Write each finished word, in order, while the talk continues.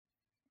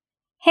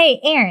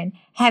Hey, Erin,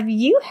 have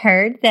you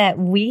heard that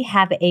we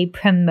have a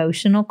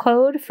promotional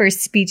code for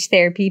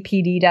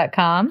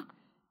speechtherapypd.com?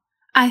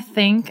 I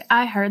think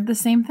I heard the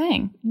same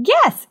thing.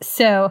 Yes.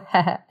 So,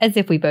 as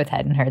if we both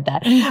hadn't heard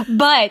that.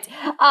 But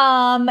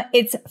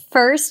it's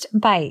First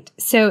Bite.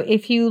 So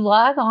if you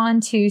log on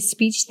to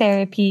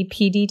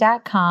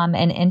speechtherapypd.com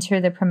and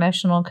enter the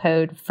promotional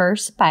code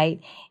First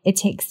Bite, it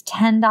takes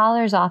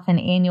 $10 off an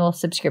annual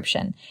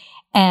subscription.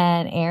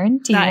 And Erin,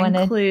 do you want to...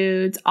 That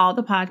includes all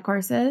the pod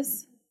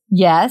courses.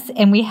 Yes,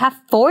 and we have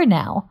 4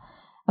 now.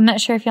 I'm not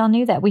sure if y'all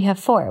knew that. We have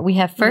 4. We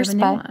have First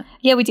Bite.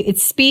 Yeah, we do.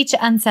 It's Speech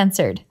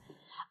Uncensored.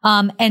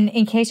 And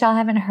in case y'all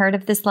haven't heard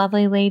of this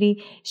lovely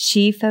lady,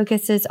 she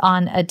focuses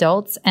on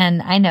adults.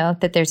 And I know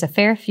that there's a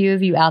fair few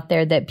of you out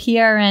there that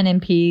PRN in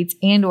peds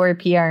and or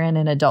PRN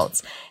in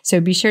adults. So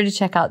be sure to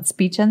check out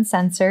Speech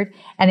Uncensored.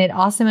 And it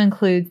also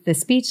includes the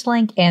Speech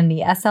Link and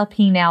the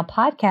SLP Now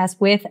podcast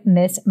with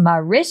Miss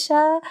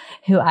Marisha,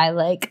 who I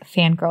like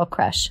fangirl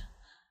crush.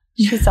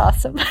 She's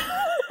awesome.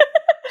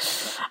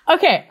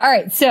 Okay. All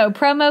right. So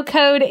promo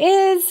code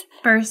is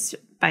First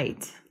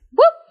Bite.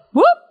 Whoop,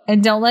 whoop.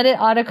 And don't let it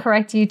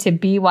autocorrect you to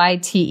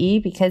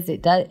BYTE because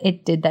it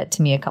did that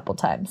to me a couple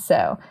times.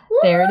 So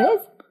there it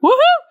is.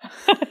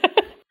 Woohoo!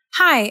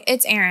 Hi,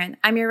 it's Erin.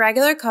 I'm your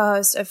regular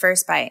co-host of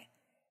First Bite.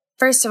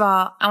 First of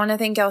all, I want to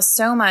thank y'all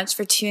so much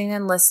for tuning in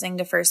and listening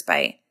to First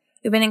Bite.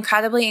 We've been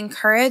incredibly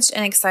encouraged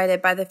and excited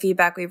by the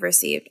feedback we've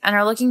received and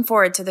are looking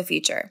forward to the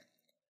future.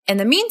 In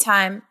the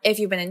meantime, if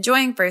you've been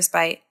enjoying First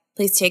Bite,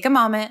 please take a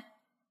moment,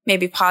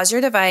 maybe pause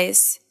your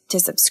device to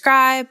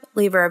subscribe,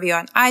 leave a review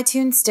on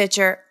iTunes,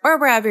 Stitcher, or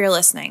wherever you're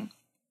listening.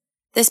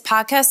 This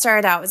podcast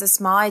started out as a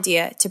small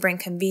idea to bring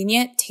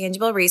convenient,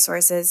 tangible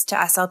resources to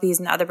SLPs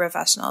and other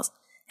professionals,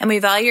 and we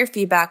value your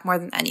feedback more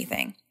than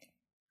anything.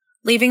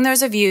 Leaving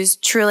those reviews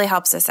truly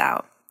helps us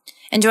out.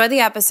 Enjoy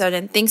the episode,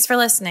 and thanks for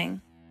listening.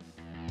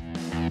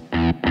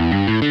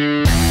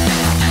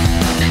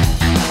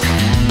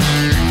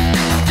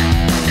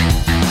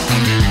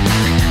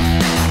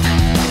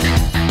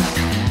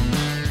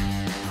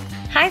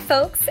 Hi,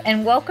 folks,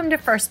 and welcome to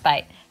First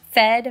Bite,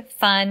 fed,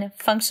 fun,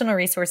 functional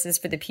resources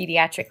for the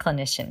pediatric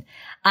clinician.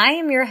 I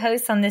am your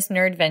host on this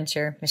nerd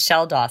venture,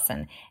 Michelle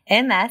Dawson,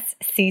 MS,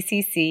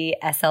 CCC,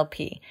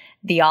 SLP,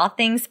 the All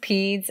Things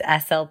Peds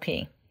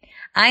SLP.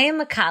 I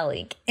am a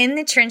colleague in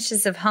the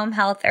trenches of home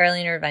health early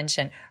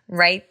intervention,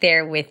 right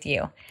there with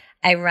you.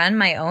 I run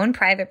my own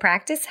private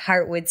practice,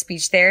 Heartwood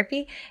Speech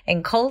Therapy,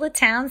 in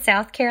Coletown,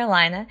 South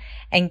Carolina,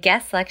 and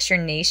guest lecture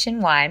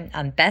nationwide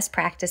on best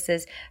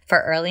practices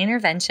for early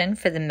intervention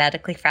for the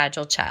medically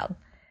fragile child.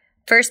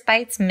 First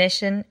Bite's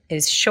mission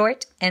is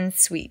short and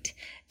sweet,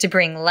 to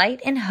bring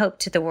light and hope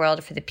to the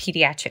world for the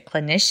pediatric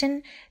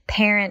clinician,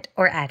 parent,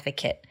 or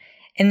advocate.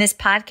 In this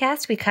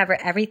podcast, we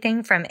cover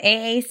everything from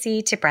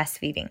AAC to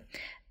breastfeeding,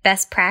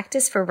 best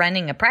practice for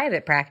running a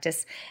private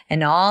practice,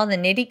 and all the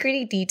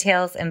nitty-gritty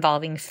details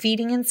involving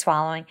feeding and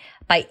swallowing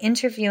by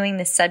interviewing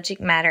the subject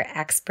matter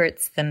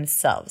experts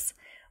themselves.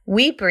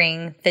 We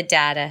bring the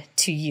data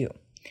to you.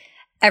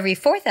 Every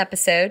 4th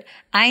episode,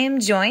 I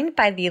am joined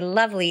by the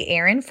lovely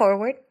Erin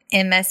Forward,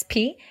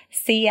 MSP,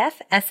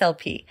 CF,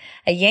 SLP,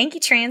 a Yankee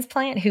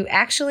transplant who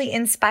actually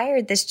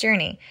inspired this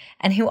journey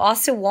and who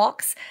also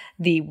walks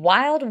the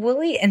wild,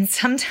 woolly, and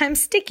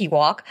sometimes sticky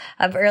walk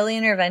of early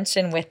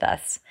intervention with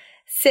us.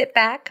 Sit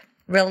back,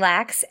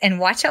 relax, and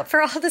watch out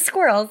for all the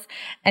squirrels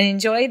and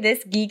enjoy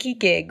this geeky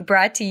gig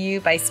brought to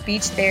you by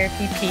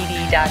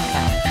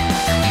SpeechTherapyPD.com.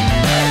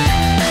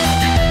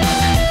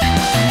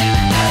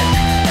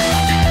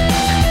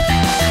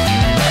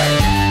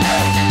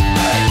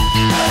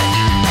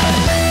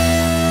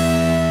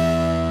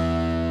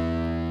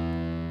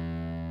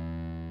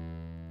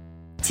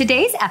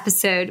 Today's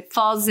episode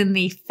falls in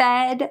the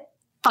fed,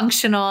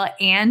 functional,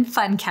 and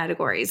fun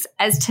categories,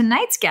 as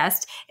tonight's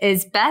guest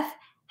is Beth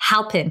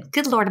Halpin.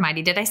 Good Lord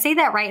Almighty. Did I say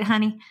that right,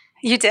 honey?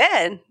 You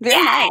did.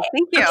 Very nice.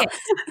 Thank you. Okay.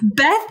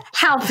 Beth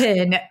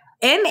Halpin,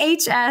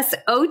 MHSOTRL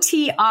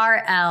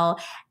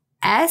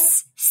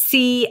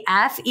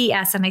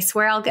SCFES, and I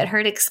swear I'll get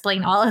her to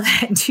explain all of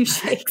that in 2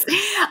 shakes.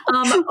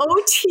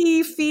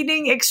 OT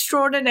feeding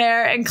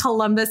extraordinaire in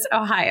Columbus,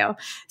 Ohio.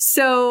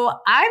 So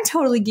I'm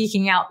totally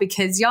geeking out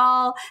because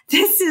y'all,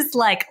 this is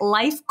like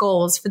life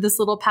goals for this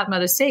little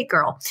Palmetto State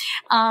girl.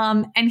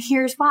 And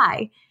here's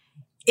why.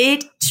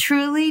 It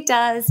truly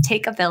does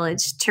take a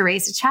village to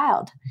raise a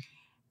child.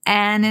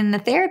 And in the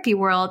therapy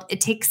world, it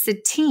takes a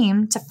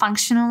team to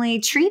functionally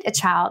treat a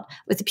child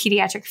with a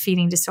pediatric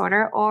feeding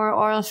disorder or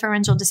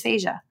oropharyngeal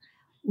dysphagia.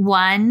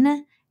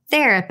 One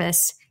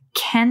therapist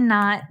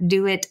cannot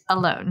do it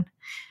alone.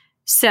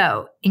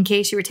 So in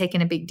case you were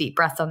taking a big deep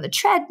breath on the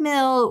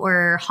treadmill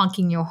or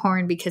honking your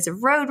horn because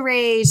of road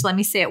rage, let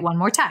me say it one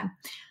more time.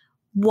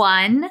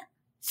 One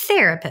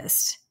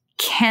therapist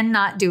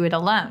cannot do it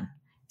alone.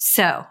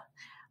 So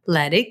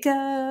let it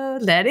go,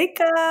 let it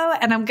go.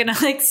 And I'm going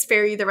to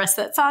spare you the rest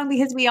of that song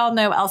because we all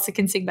know Elsa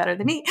can sing better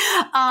than me.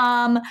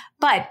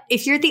 But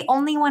if you're the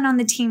only one on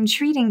the team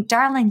treating,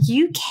 darling,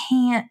 you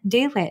can't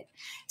do it.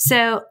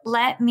 So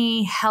let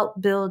me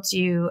help build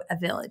you a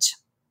village.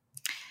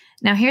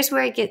 Now, here's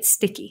where it gets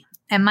sticky.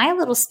 In my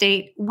little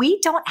state, we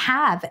don't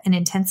have an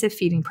intensive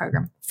feeding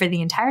program for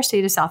the entire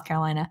state of South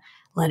Carolina.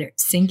 Let it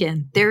sink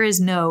in. There is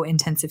no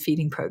intensive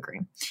feeding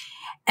program.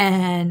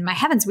 And my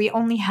heavens, we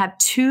only have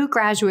 2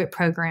 graduate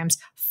programs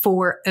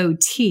for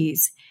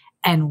OTs.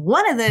 And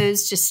one of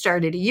those just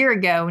started a year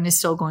ago and is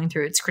still going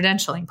through its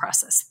credentialing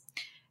process.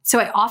 So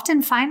I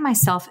often find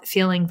myself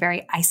feeling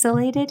very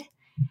isolated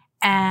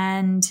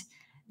and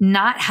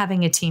not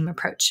having a team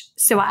approach.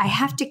 So I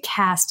have to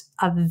cast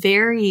a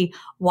very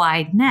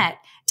wide net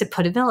to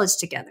put a village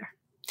together.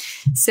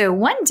 So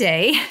one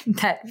day,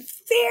 that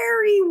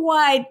very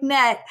wide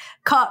net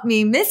caught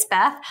me Miss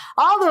Beth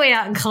all the way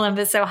out in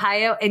Columbus,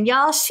 Ohio. And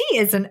y'all, she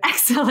is an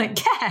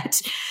excellent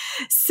catch.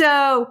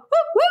 So whoop,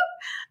 whoop.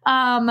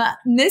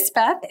 Miss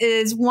Beth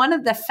is one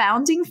of the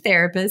founding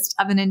therapists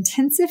of an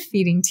intensive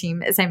feeding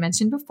team, as I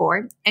mentioned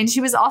before. And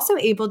she was also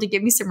able to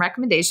give me some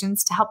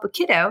recommendations to help a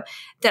kiddo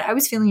that I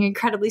was feeling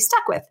incredibly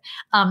stuck with.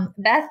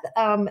 Beth,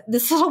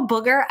 this little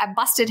booger, I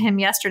busted him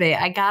yesterday.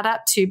 I got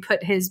up to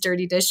put his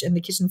dirty dish in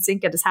the kitchen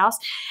sink at his house,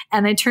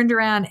 and I turned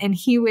around and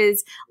he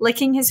was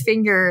licking his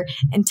finger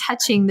and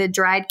touching the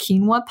dried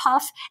quinoa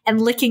puff and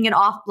licking it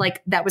off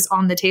like that was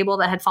on the table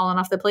that had fallen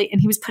off the plate.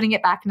 And he was putting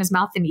it back in his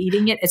mouth and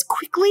eating it as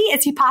quickly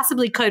as he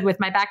possibly could with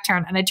my back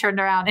turned. And I turned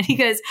around and he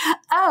goes,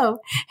 "Oh,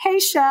 hey,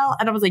 Shell."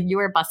 And I was like, "You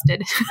are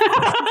busted."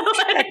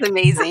 That's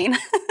amazing.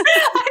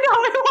 I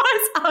know it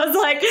was. I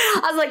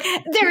was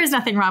like, there is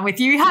nothing wrong with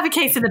you. You have a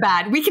case of the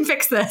bad. We can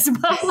fix this.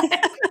 But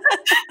like,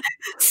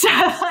 so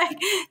like,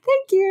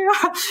 thank you.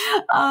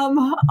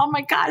 Oh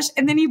my gosh.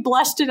 And then he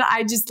blushed and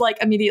I just like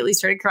immediately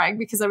started crying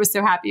because I was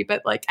so happy.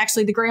 But like,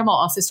 actually the grandma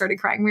also started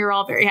crying. We were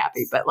all very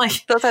happy, but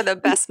like, those are the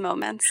best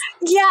moments.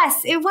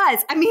 Yes, it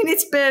was. I mean,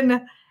 it's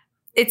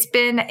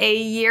been a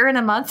year and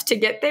a month to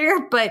get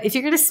there, but if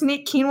you're going to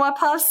sneak quinoa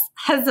puffs,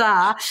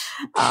 huzzah.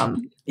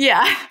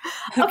 Yeah.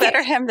 Okay.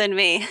 Better him than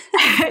me.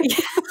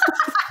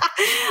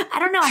 I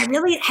don't know.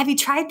 Have you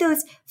tried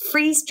those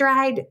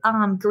freeze-dried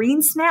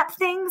green snap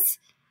things?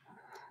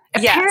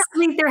 Yes.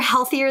 Apparently they're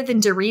healthier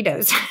than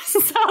Doritos.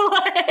 So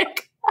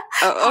like,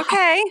 oh,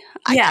 okay.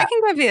 Yeah. I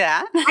can give you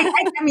that.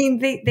 I mean,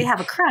 they have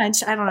a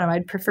crunch. I don't know.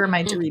 I'd prefer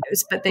my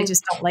Doritos, but they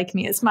just don't like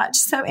me as much.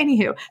 So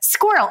anywho,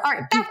 squirrel. All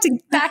right,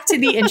 back to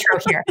the intro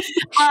here.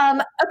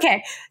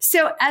 Okay.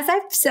 So as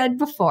I've said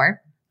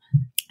before,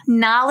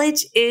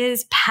 knowledge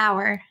is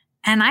power.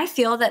 And I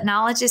feel that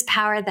knowledge is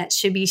power that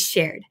should be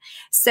shared.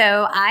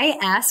 So I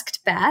asked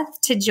Beth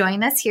to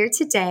join us here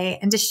today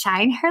and to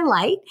shine her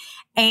light.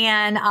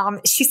 And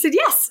she said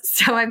yes.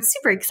 So I'm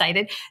super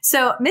excited.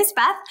 So Miss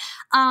Beth,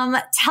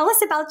 tell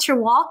us about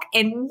your walk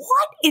and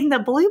what in the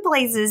blue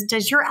blazes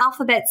does your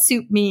alphabet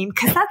soup mean?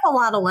 Because that's a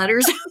lot of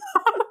letters.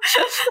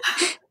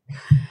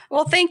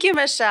 Well, thank you,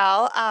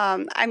 Michelle.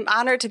 I'm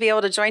honored to be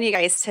able to join you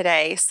guys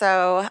today.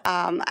 So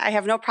I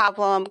have no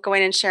problem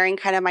going and sharing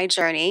kind of my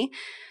journey.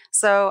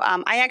 So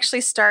I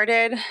actually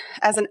started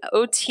as an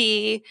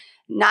OT,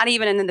 not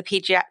even in the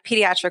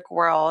pediatric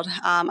world.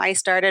 I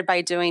started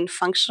by doing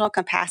functional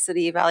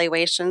capacity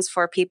evaluations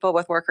for people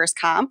with workers'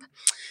 comp.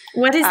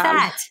 What is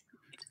that?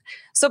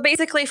 So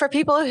basically for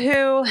people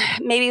who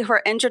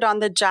are injured on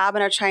the job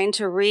and are trying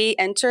to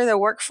re-enter the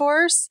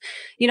workforce,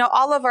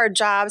 all of our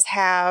jobs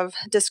have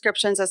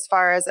descriptions as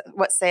far as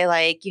what say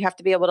like you have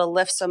to be able to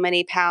lift so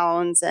many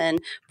pounds and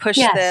push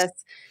this.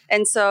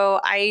 And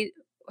so I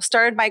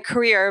started my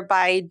career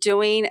by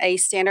doing a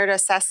standard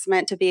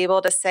assessment to be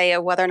able to say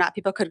whether or not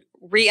people could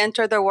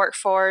re-enter the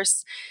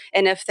workforce.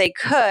 And if they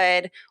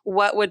could,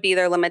 what would be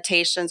their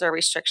limitations or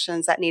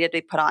restrictions that needed to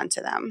be put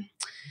onto them.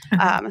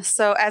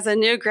 So as a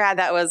new grad,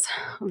 that was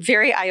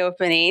very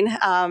eye-opening.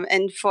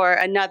 And for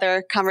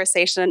another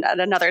conversation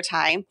at another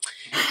time,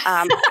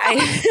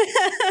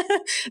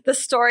 the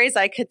stories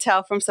I could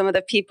tell from some of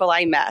the people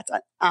I met.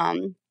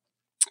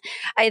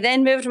 I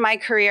then moved my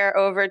career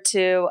over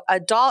to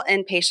adult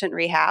inpatient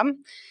rehab.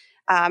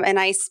 And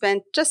I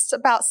spent just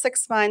about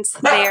 6 months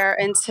there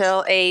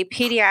until a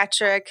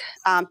pediatric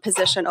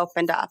position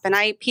opened up. And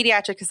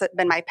pediatric has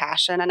been my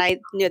passion. And I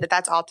knew that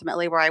that's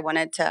ultimately where I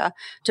wanted to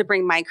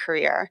bring my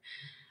career.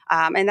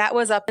 And that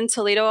was up in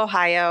Toledo,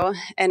 Ohio.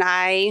 And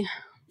I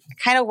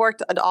kind of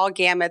worked at all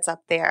gamuts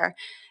up there,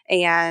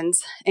 and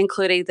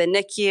including the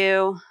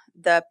NICU,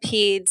 the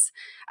peds,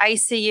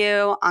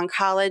 ICU,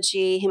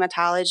 oncology,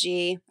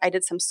 hematology. I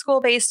did some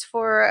school-based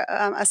for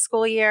a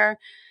school year,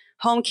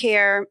 home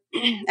care.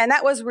 And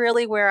that was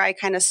really where I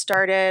kind of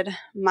started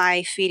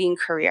my feeding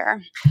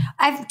career.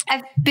 I've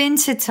been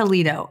to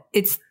Toledo.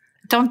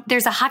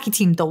 There's a hockey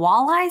team, the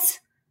Walleyes?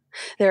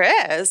 There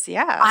is,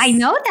 yeah. I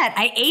know that.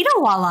 I ate a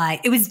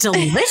walleye. It was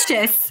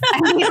delicious.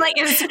 I mean, like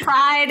it was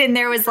fried and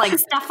there was like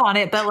stuff on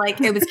it, but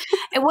like it was,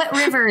 what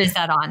river is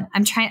that on?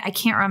 I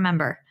can't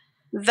remember.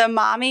 The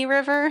Maumee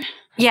River?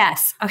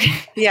 Yes. Okay.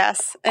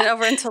 Yes. And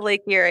over into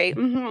Lake Erie.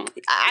 Mm-hmm.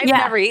 I've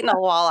never eaten a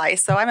walleye,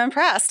 so I'm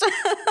impressed.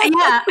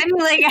 I mean,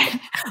 like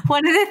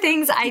one of the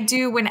things I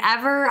do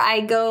whenever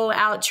I go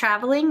out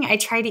traveling, I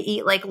try to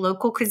eat like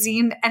local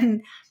cuisine.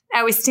 And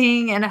I was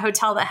staying in a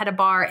hotel that had a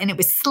bar and it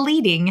was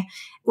sleeting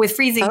with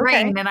freezing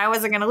rain and I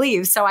wasn't going to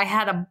leave. So I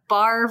had a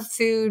bar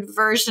food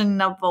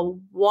version of a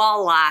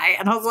walleye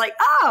and I was like,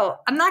 oh,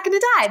 I'm not going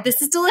to die.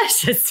 This is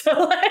delicious. So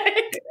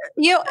like,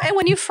 and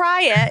when you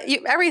fry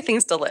it,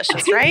 everything's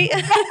delicious, right?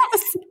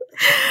 Yes.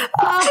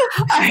 All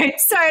right.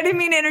 Sorry, I didn't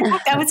mean to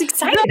interrupt. I was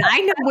excited.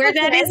 I know where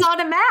that is on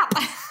a map.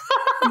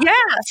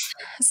 Yes.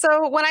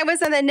 So when I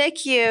was in the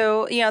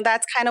NICU,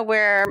 that's kind of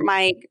where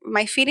my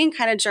feeding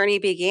kind of journey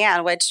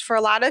began, which for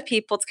a lot of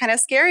people, it's kind of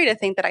scary to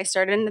think that I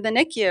started in the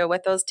NICU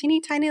with those teeny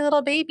tiny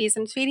little babies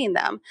and feeding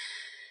them.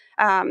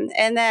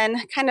 And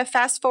then kind of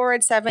fast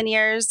forward 7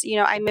 years,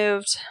 I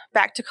moved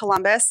back to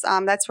Columbus.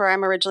 That's where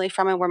I'm originally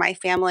from and where my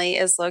family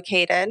is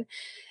located.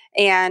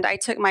 And I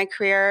took my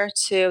career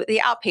to the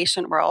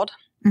outpatient world.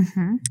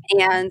 Mm-hmm.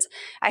 And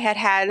I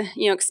had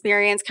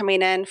experience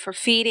coming in for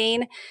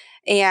feeding.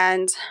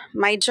 And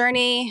my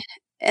journey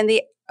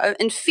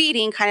in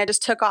feeding kind of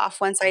just took off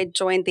once I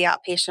joined the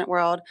outpatient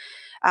world.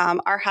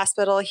 Our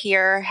hospital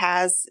here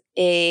has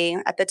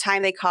at the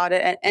time they called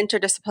it an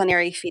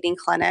interdisciplinary feeding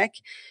clinic.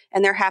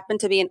 And there happened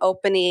to be an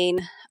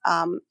opening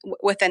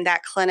within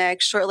that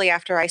clinic shortly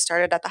after I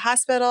started at the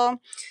hospital.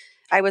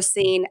 I was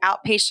seeing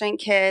outpatient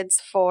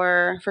kids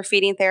for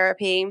feeding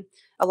therapy,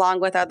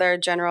 along with other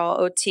general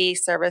OT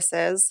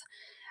services.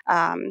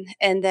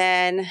 And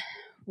then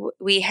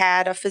we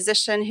had a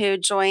physician who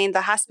joined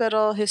the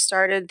hospital who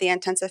started the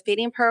intensive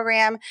feeding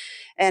program,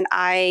 and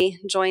I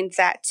joined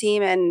that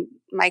team. And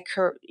my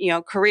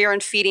career in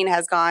feeding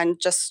has gone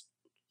just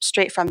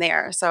straight from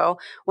there. So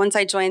once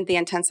I joined the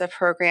intensive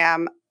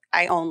program,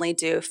 I only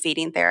do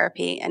feeding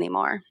therapy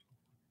anymore.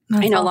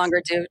 That's I no awesome.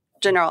 longer do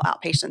general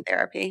outpatient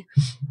therapy.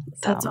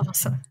 That's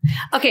awesome.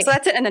 Okay. So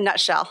that's it in a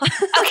nutshell.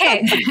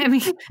 Okay. I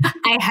mean,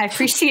 I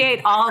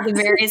appreciate all the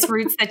various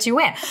routes that you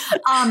went.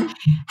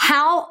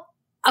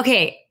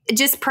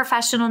 Just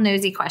professional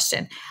nosy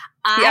question.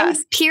 I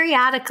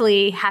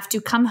periodically have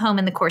to come home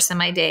in the course of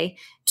my day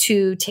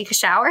to take a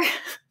shower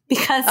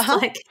because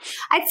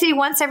I'd say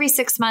once every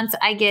 6 months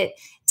I get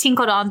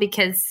tinkled on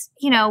because,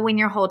 when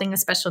you're holding a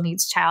special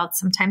needs child,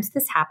 sometimes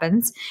this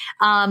happens,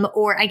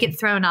 or I get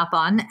thrown up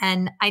on,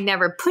 and I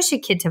never push a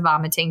kid to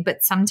vomiting,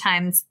 but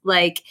sometimes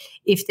like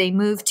if they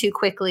move too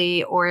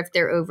quickly or if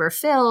they're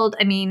overfilled,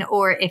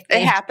 or if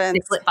they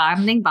split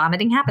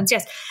vomiting happens.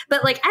 Yes.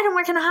 But like, I don't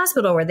work in a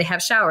hospital where they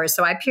have showers.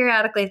 So I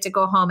periodically have to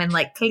go home and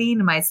like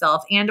clean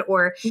myself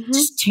or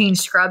just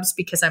change scrubs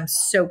because I'm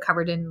so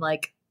covered in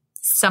like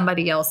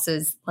somebody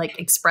else's like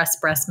express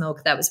breast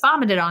milk that was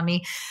vomited on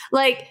me.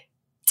 Like,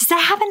 does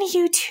that happen to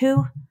you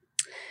too?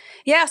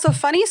 Yeah. So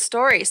funny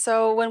story.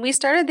 So when we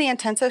started the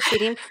intensive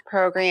feeding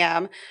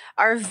program,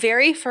 our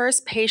very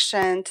first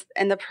patient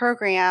in the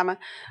program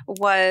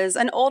was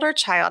an older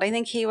child. I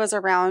think he was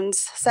around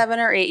 7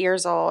 or 8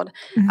 years old,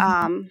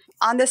 on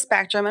the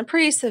spectrum and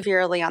pretty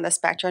severely on the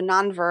spectrum,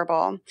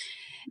 nonverbal,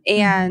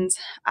 and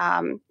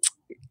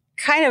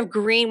kind of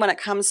green when it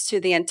comes to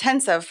the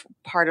intensive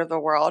part of the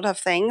world of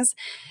things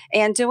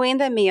and doing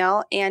the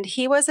meal. And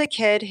he was a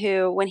kid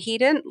who, when he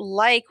didn't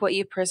like what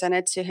you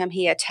presented to him,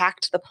 he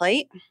attacked the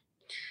plate,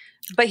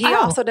 but he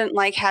also didn't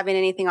like having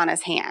anything on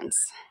his hands.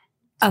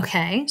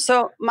 Okay.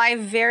 So my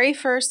very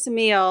first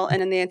meal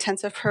in the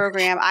intensive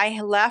program,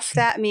 I left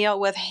that meal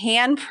with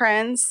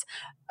handprints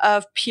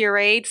of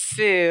pureed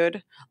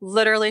food,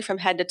 literally from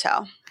head to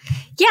toe.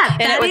 Yeah.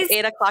 And it was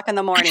 8 o'clock in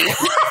the morning.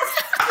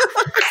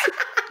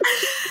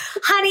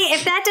 Honey,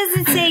 if that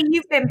doesn't say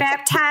you've been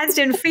baptized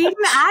in feeding,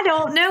 I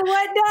don't know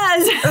what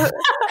does.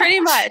 Pretty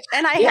much.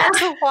 And I had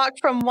to walk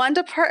from one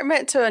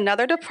department to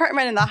another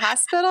department in the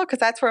hospital because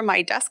that's where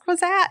my desk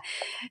was at.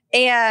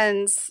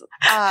 And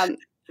I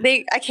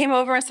came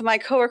over and some of my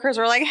coworkers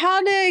were like,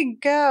 how did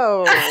it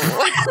go?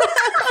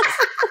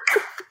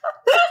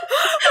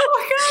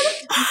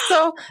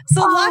 So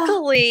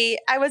luckily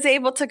I was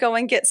able to go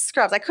and get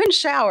scrubs. I couldn't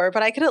shower,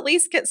 but I could at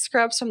least get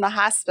scrubs from the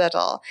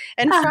hospital.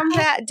 And from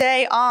that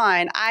day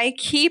on, I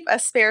keep a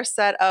spare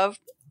set of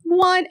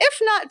 1, if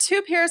not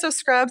 2 pairs of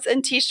scrubs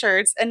and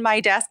t-shirts in my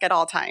desk at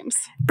all times.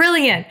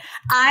 Brilliant.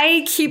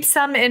 I keep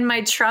some in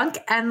my trunk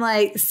and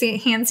like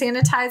hand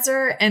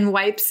sanitizer and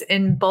wipes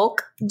in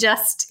bulk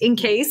just in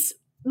case.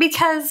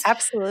 Because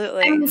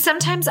absolutely,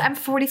 sometimes I'm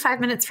 45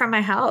 minutes from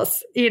my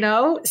house,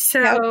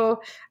 so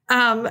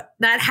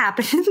that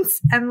happens.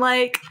 And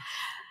like,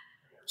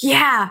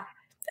 early,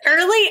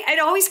 it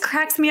always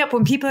cracks me up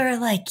when people are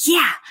like,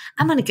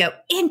 I'm going to go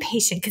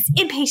inpatient because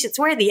inpatient's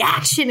where the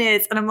action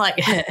is. And I'm like,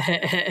 good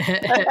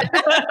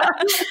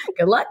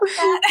luck with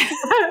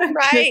that.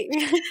 Right.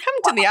 Come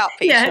to the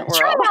outpatient world.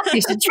 Try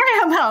outpatient, try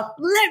home health.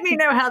 Let me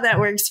know how that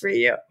works for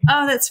you.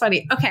 Oh, that's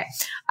funny. Okay.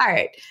 All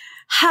right.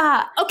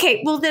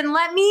 Okay, well then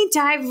let me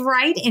dive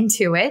right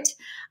into it.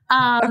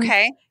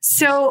 Okay.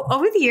 So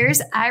over the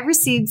years, I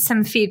received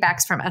some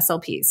feedbacks from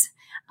SLPs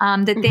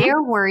that they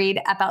are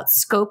worried about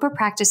scope of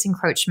practice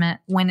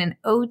encroachment when an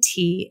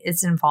OT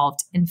is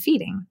involved in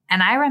feeding.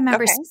 And I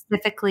remember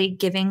specifically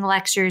giving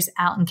lectures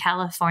out in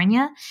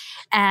California,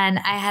 and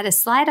I had a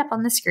slide up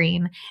on the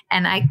screen,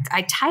 and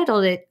I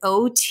titled it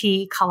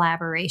OT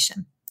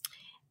Collaboration.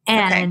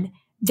 And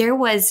there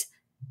was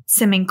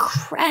some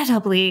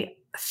incredibly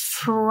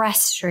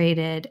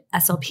frustrated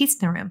SLPs in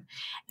the room.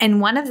 And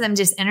one of them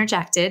just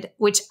interjected,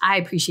 which I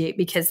appreciate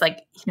because I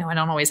don't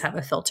always have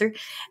a filter.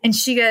 And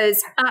she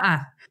goes,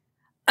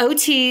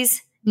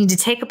 OTs need to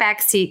take a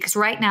back seat because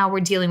right now we're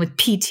dealing with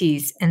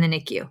PTs in the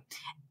NICU.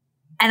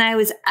 And I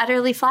was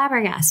utterly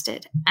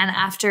flabbergasted. And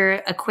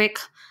after a quick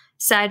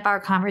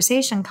sidebar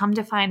conversation, come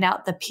to find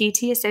out the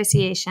PT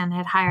Association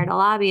had hired a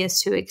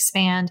lobbyist to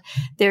expand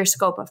their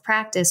scope of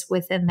practice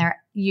within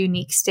their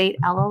unique state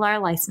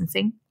LLR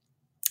licensing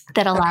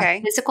that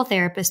allowed physical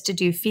therapists to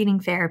do feeding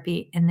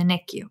therapy in the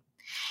NICU.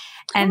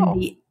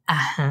 And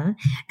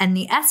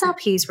the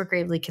SLPs were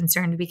gravely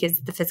concerned because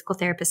the physical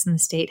therapists in the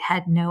state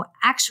had no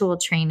actual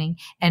training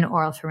in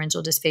oral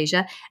pharyngeal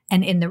dysphagia.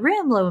 And in the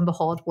room, lo and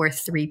behold, were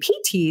 3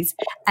 PTs.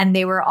 And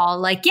they were all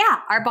like, yeah,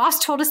 our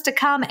boss told us to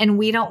come and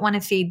we don't want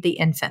to feed the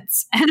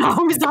infants. And I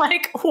was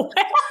like, well,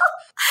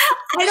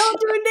 I don't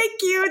do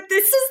NICU.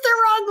 This is the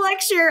wrong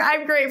lecture.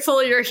 I'm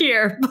grateful you're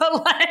here.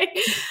 But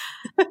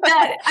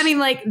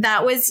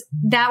that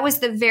was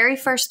the very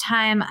first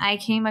time I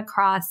came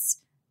across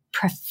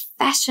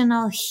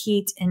professional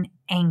heat and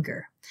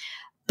anger.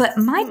 But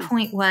my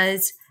point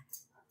was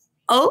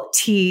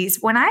OTs,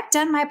 when I've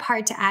done my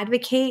part to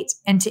advocate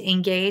and to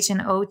engage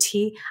in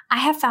OT, I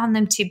have found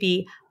them to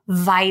be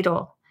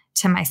vital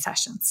to my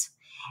sessions.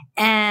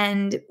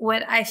 And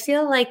what I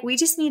feel like we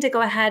just need to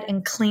go ahead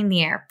and clean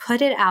the air,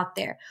 put it out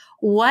there.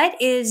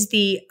 What is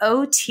the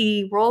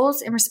OT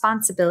roles and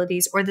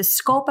responsibilities or the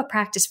scope of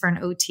practice for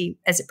an OT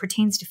as it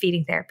pertains to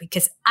feeding therapy?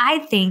 Because I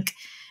think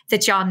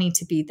that y'all need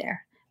to be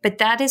there. But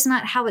that is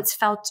not how it's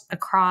felt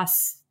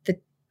across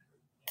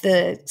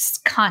the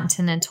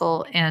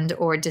continental and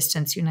or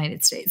distant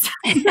United States.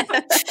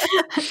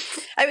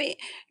 I mean,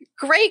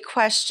 great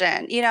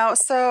question.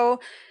 So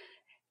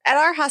at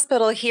our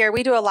hospital here,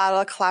 we do a lot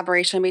of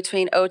collaboration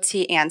between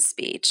OT and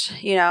speech,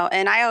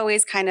 and I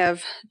always kind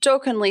of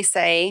jokingly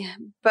say,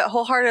 but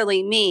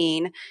wholeheartedly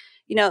mean,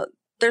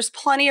 there's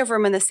plenty of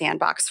room in the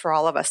sandbox for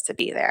all of us to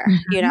be there,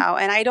 and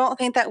I don't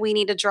think that we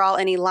need to draw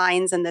any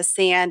lines in the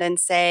sand and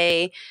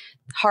say,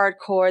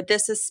 hardcore,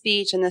 this is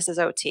speech and this is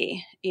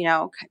OT,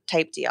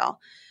 type deal.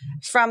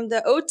 From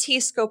the OT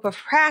scope of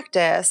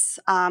practice,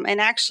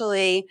 and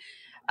actually,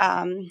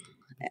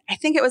 I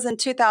think it was in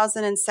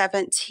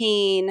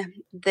 2017,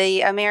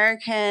 the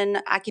American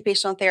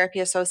Occupational Therapy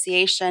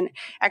Association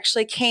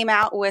actually came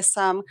out with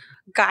some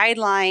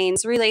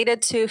guidelines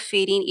related to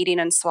feeding, eating,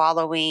 and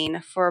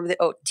swallowing for the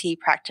OT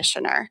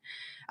practitioner.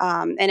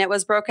 And it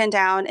was broken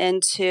down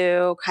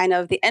into kind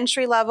of the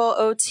entry-level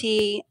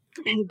OT,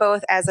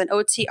 both as an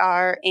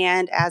OTR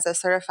and as a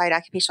certified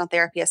occupational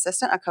therapy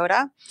assistant, a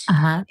COTA,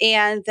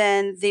 and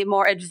then the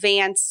more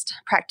advanced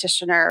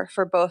practitioner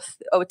for both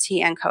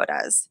OT and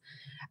COTAs.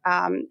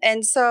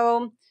 And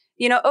so,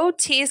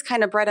 OT's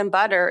kind of bread and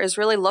butter is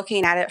really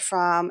looking at it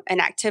from an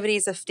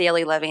activities of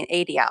daily living,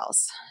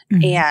 ADLs.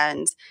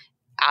 And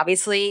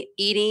obviously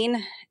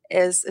eating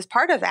is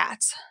part of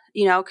that,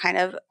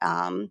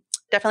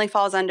 definitely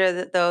falls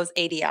under those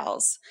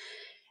ADLs.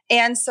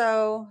 And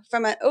so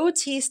from an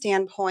OT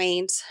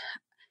standpoint,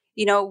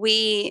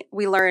 we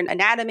learn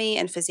anatomy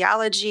and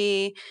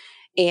physiology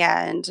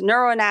and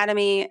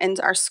neuroanatomy and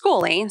our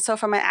schooling. So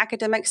from an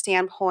academic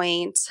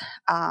standpoint,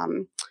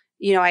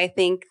 I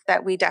think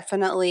that we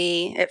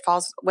definitely, it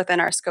falls within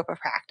our scope of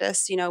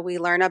practice. We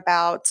learn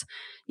about,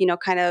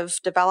 kind of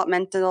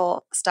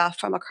developmental stuff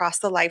from across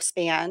the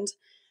lifespan.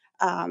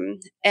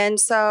 And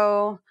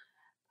so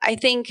I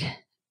think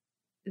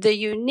the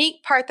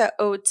unique part that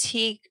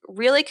OT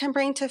really can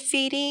bring to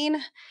feeding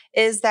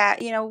is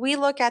that, we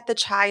look at the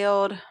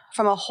child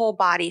from a whole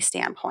body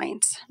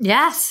standpoint.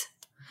 Yes.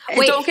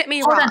 Wait, don't get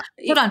me wrong.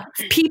 Hold on.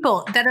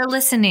 People that are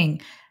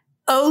listening,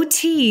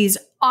 OTs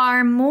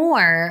are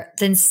more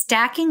than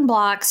stacking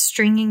blocks,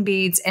 stringing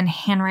beads, and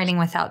handwriting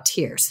without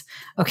tears.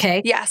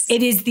 Okay. Yes.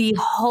 It is the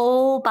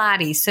whole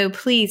body. So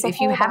please, if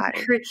you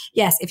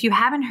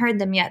haven't heard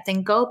them yet,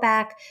 then go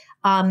back.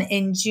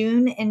 In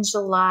June and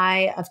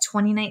July of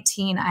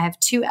 2019, I have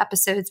 2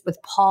 episodes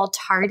with Paul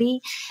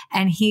Tardy,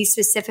 and he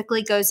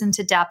specifically goes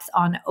into depth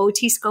on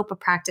OT scope of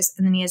practice.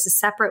 And then he has a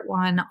separate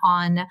one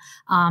on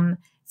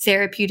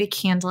therapeutic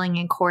handling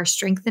and core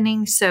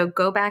strengthening. So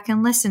go back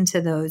and listen to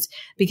those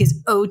because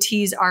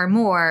OTs are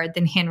more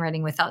than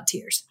handwriting without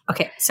tears.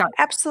 Okay. Sorry.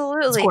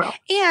 Absolutely. Squirrel.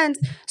 And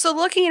so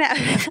looking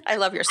at, I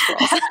love your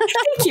squirrels.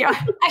 Thank you.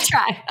 I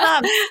try.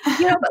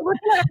 But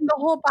looking at it from the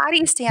whole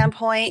body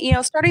standpoint,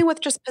 starting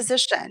with just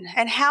position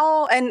and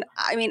how, and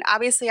I mean,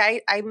 obviously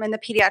I'm in the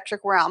pediatric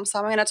realm, so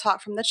I'm going to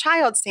talk from the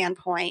child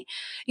standpoint,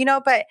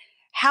 but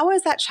how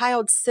is that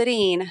child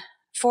sitting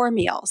for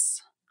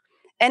meals?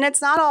 And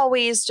it's not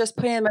always just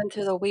putting them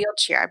into the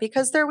wheelchair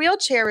because their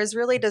wheelchair is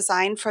really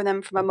designed for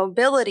them from a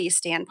mobility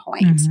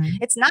standpoint.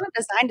 It's not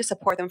designed to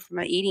support them from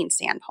an eating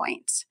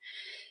standpoint.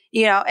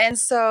 And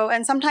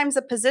sometimes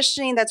the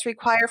positioning that's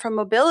required for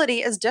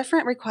mobility is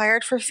different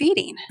required for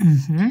feeding.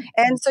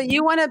 And so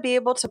you want to be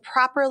able to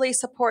properly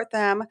support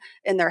them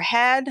in their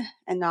head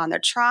and on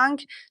their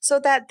trunk so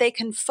that they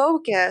can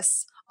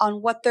focus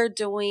on what they're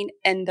doing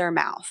in their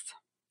mouth.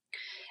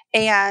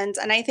 And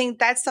I think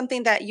that's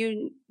something that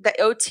that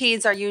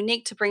OTs are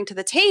unique to bring to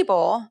the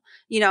table,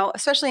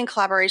 especially in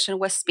collaboration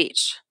with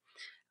speech.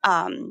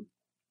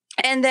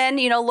 And then,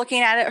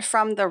 looking at it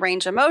from the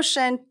range of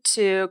motion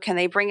to, can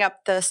they bring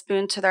up the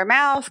spoon to their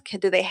mouth?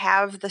 Do they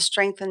have the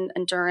strength and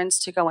endurance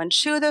to go and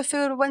chew the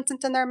food once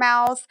it's in their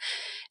mouth?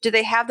 Do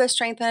they have the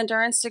strength and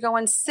endurance to go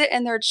and sit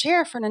in their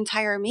chair for an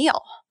entire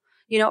meal?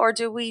 Or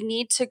do we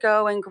need to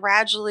go and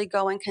gradually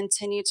go and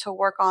continue to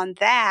work on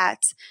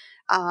that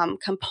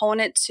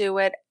component to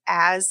it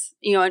as,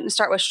 and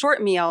start with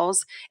short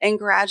meals and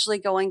gradually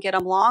go and get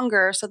them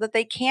longer so that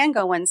they can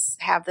go and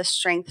have the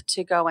strength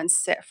to go and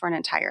sit for an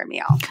entire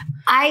meal.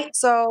 I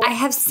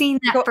have seen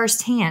that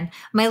firsthand.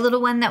 My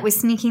little one that was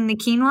sneaking the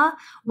quinoa,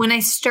 when I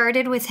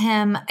started with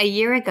him a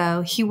year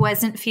ago, he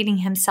wasn't feeding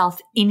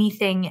himself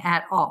anything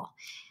at all.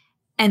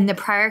 And the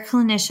prior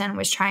clinician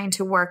was trying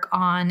to work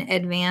on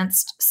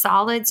advanced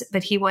solids,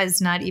 but he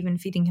was not even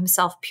feeding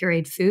himself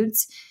pureed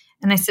foods.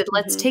 And I said,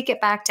 let's take it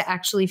back to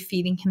actually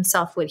feeding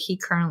himself what he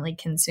currently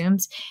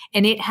consumes.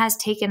 And it has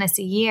taken us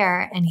a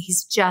year, and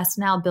he's just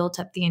now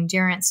built up the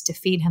endurance to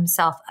feed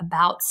himself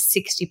about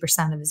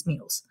 60% of his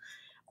meals.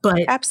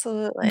 But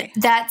absolutely,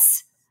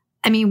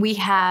 we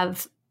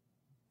have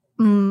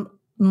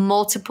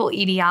multiple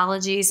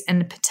etiologies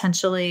and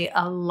potentially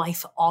a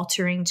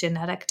life-altering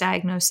genetic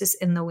diagnosis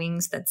in the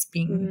wings that's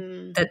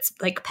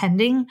like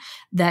pending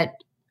that,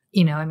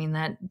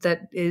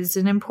 that is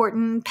an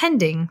important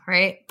pending,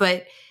 right?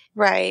 But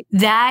right.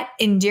 That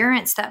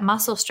endurance, that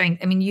muscle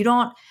strength.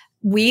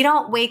 We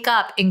don't wake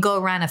up and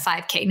go run a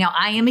 5K. Now,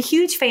 I am a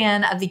huge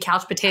fan of the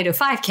couch potato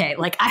 5K.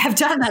 Like, I have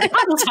done that a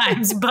couple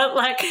times, but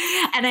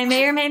and I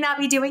may or may not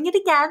be doing it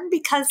again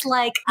because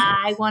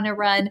I want to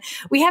run.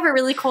 We have a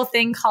really cool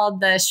thing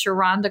called the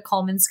Sharonda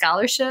Coleman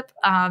Scholarship.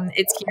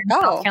 It's here in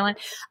South Carolina.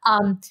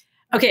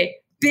 Okay.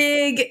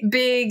 Big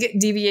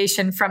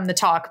deviation from the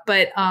talk.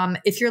 But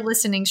if you're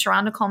listening,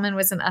 Sharonda Coleman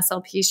was an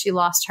SLP. She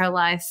lost her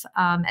life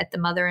at the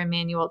Mother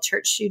Emanuel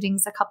church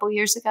shootings a couple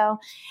years ago.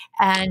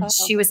 And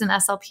she was an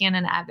SLP and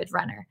an avid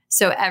runner.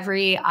 So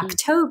every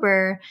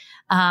October,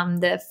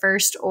 the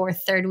first or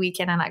third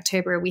weekend in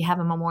October, we have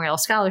a memorial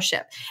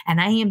scholarship. And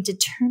I am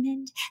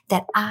determined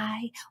that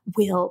I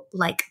will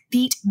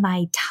beat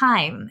my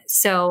time.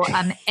 So,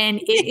 and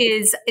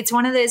it's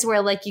one of those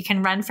where you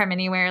can run from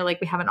anywhere.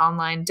 We have an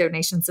online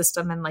donation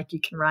system and you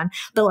can run,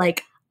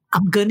 but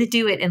I'm going to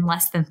do it in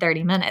less than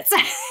 30 minutes.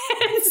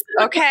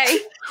 Okay.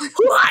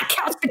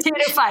 Couch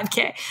potato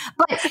 5K.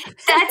 But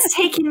that's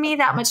taken me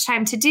that much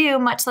time to do,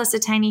 much less a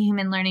tiny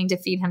human learning to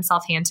feed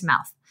himself hand to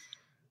mouth.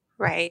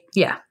 Right.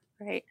 Yeah.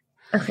 Right.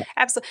 Okay.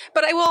 Absolutely.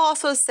 But I will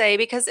also say,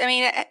 because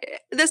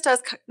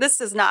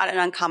this is not an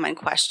uncommon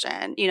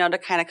question, to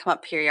kind of come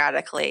up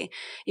periodically,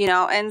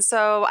 and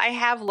so I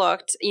have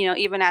looked,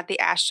 even at the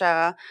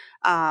ASHA,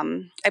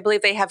 I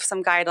believe they have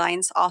some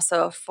guidelines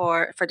also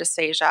for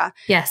dysphagia.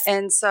 Yes.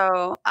 And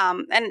so,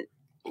 and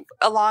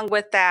along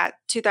with that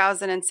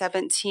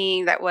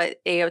 2017, that what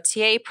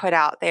AOTA put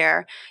out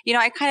there,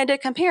 I kind of did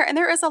compare, and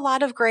there is a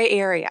lot of gray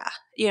area,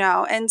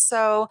 and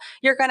so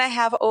you're going to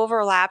have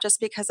overlap just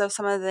because of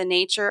some of the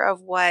nature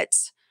of what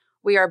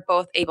we are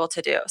both able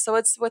to do. So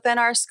it's within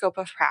our scope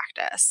of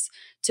practice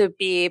to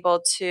be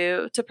able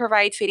to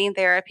provide feeding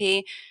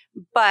therapy,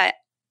 but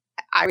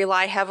I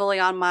rely heavily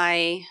on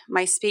my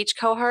speech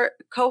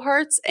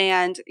cohorts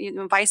and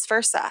vice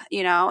versa,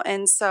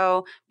 and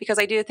so because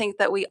I do think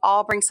that we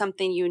all bring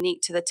something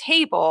unique to the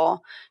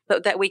table,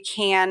 but that we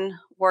can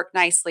work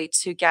nicely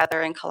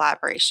together in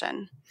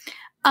collaboration.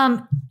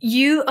 So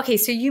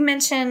you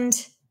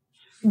mentioned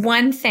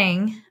one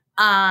thing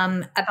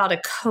about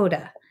a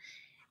CODA.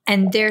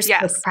 And there's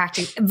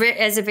practice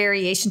as a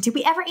variation. Did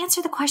we ever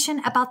answer the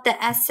question about the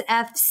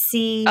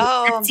SFC,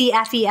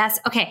 SCFES?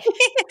 Okay.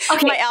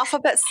 My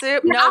alphabet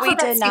soup? No, we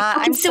did not.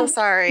 I'm so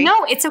sorry.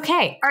 No, it's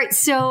okay. All right.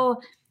 So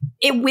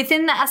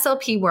within the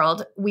SLP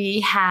world,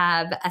 we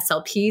have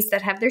SLPs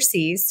that have their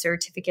Cs,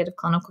 Certificate of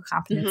Clinical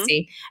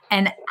Competency.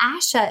 And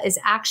ASHA is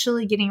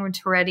actually getting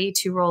ready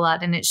to roll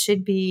out, and it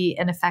should be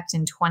in effect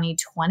in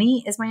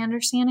 2020, is my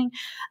understanding,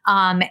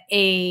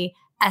 a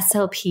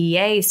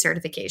SLPA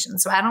certification.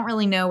 So I don't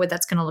really know what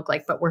that's going to look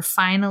like, but we're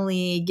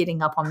finally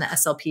getting up on the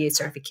SLPA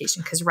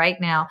certification because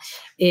right now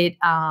it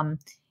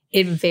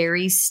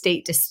varies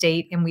state to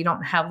state, and we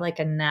don't have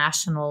a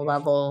national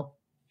level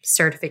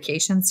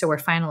certification. So we're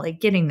finally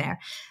getting there.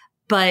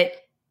 But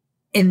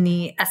in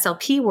the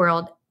SLP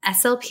world,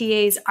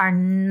 SLPAs are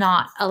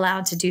not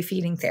allowed to do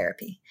feeding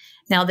therapy.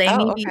 Now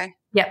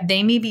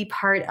they may be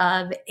part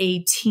of a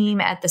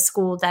team at the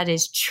school that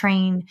is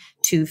trained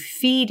to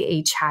feed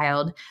a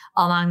child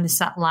along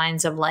the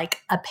lines of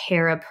a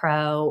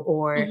parapro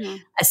or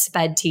a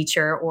SPED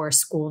teacher or a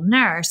school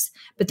nurse,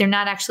 but they're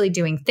not actually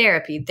doing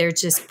therapy. They're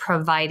just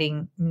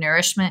providing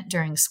nourishment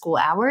during school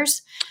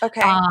hours.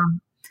 Okay.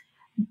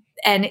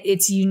 And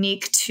it's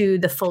unique to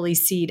the fully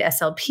seed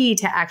SLP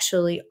to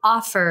actually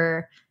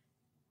offer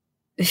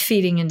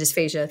feeding and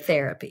dysphagia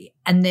therapy.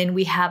 And then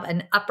we have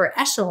an upper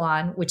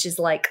echelon, which is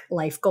like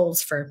life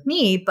goals for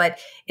me, but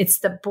it's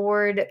the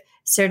board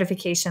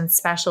certification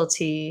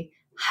specialty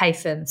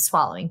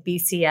 -swallowing,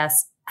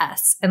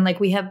 BCSS. And like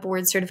we have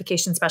board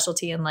certification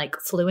specialty in like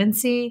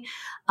fluency.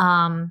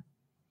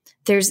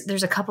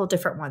 There's a couple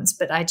different ones,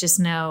 but I just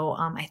know,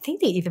 I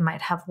think they even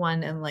might have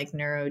one in like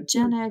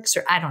neurogenics,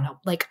 or I don't know,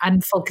 like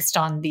I'm focused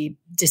on the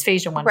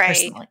dysphagia one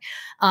personally.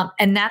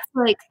 And that's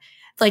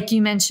like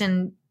you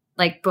mentioned,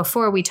 like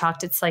before we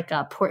talked, it's like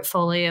a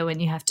portfolio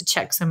and you have to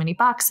check so many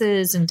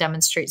boxes and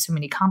demonstrate so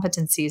many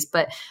competencies,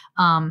 but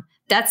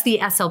that's the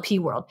SLP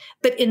world.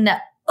 But in the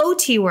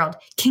OT world,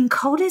 can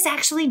CODAs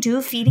actually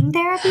do feeding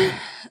therapy?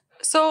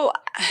 So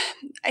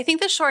I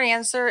think the short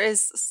answer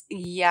is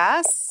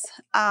yes.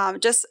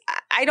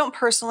 I don't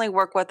personally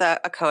work with a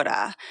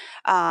CODA.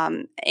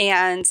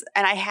 And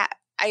I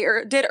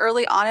did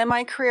early on in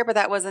my career, but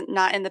that wasn't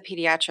not in the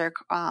pediatric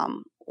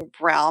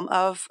realm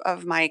of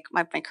my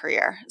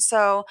career.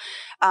 So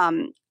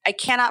I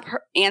cannot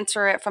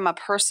answer it from a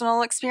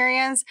personal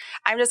experience.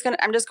 I'm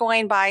just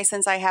going by,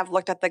 since I have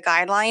looked at the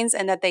guidelines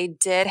and that they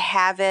did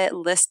have it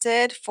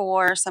listed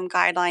for some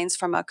guidelines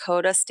from a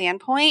CODA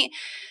standpoint,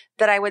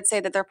 that I would say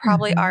that there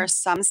probably are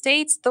some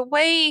states. The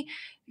way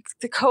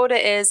the CODA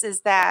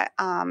is that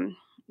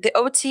the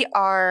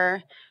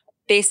OTR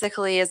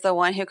basically is the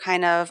one who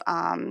kind of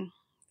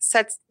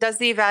does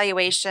the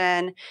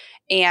evaluation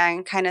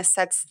and kind of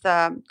sets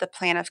the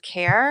plan of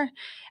care.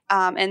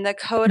 And the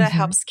CODA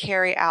helps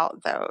carry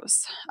out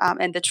those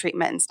and the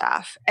treatment and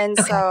stuff. And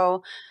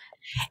so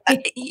I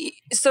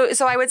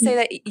would say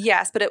that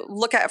yes, but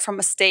look at it from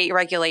a state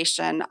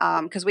regulation,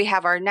 because we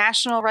have our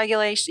national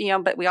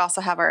regulation, but we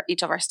also have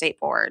each of our state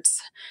boards.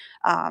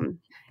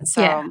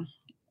 Yeah,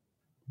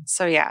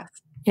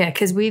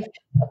 because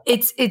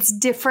it's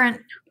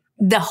different.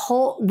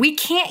 We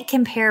can't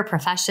compare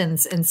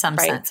professions in some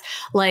sense.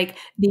 Like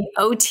the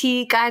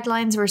OT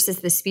guidelines versus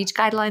the speech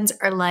guidelines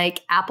are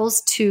like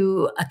apples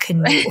to a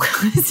canoe.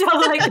 So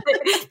like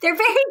they're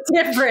very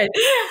different.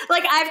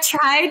 Like I've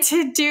tried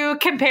to do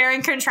compare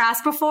and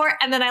contrast before,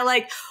 and then I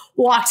like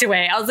walked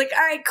away. I was like,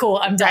 all right, cool,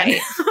 I'm done.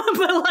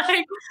 But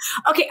like,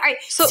 okay, all right.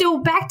 So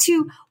back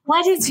to,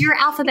 what is your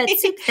alphabet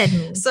soup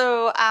then?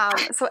 So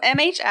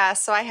MHS.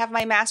 So I have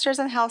my master's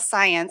in health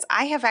science.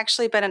 I have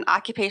actually been an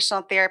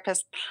occupational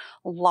therapist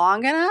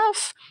long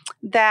enough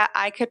that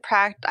I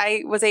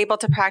was able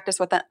to practice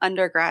with an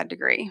undergrad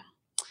degree.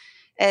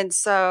 And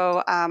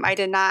so I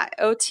did not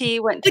OT.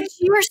 But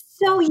you are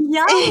so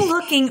young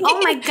looking.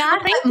 Oh my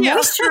God. What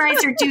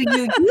moisturizer do you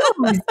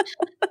use?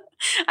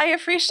 I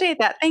appreciate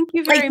that. Thank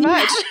you very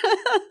much.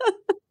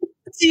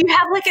 Do you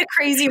have like a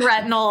crazy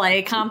retinal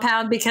A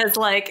compound? Because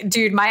like,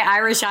 dude, my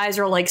Irish eyes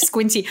are like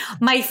squinty.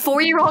 My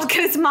 4-year-old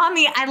goes,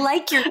 Mommy, I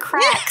like your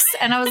cracks.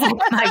 And I was like,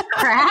 my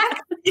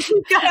cracks? He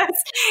goes,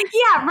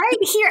 yeah, right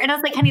here. And I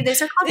was like, honey,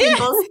 those are called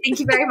pimples. Thank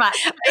you very much.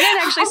 I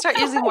didn't actually start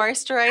using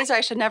moisturizer.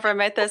 I should never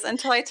admit this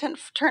until I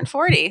turned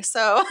 40.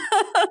 So.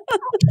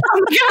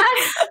 Oh God.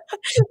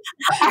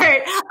 All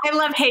right. I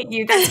love hate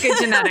you. That's good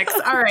genetics.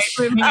 All right.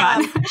 Moving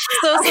on.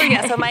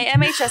 So my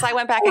MHS, I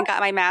went back and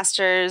got my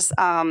master's,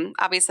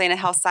 obviously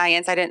in health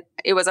science.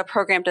 It was a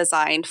program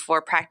designed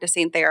for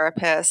practicing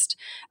therapists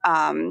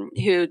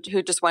who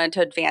just wanted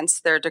to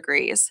advance their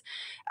degrees.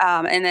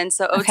 And then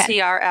so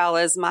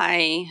OTRL is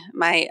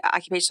my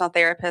occupational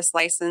therapist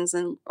license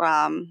and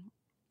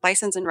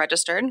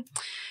registered.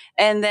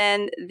 And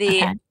then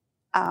the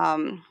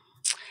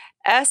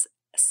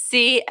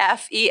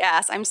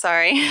SCFES, I'm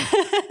sorry.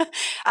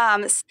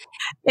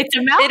 It's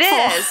a mouthful. It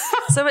is.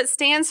 So it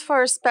stands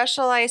for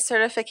Specialized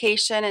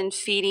Certification in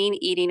Feeding,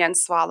 Eating, and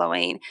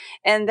Swallowing.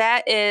 And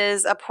that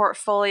is a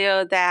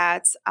portfolio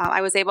that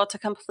I was able to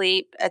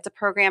complete. It's a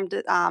program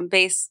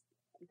based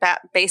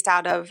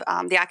out of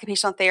the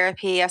Occupational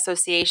Therapy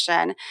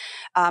Association.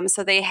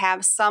 So they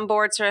have some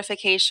board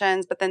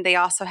certifications, but then they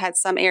also had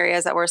some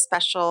areas that were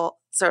special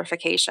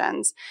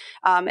certifications.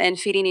 And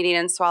feeding, eating,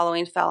 and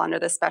swallowing fell under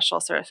the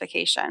special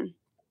certification.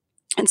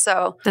 And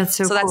so that's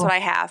cool. That's what I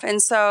have.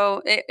 And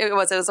so it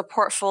was a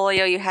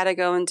portfolio. You had to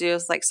go and do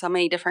like so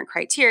many different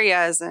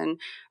criterias and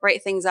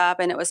write things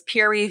up, and it was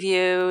peer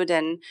reviewed.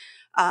 And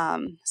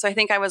so I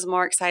think I was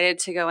more excited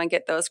to go and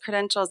get those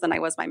credentials than I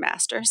was my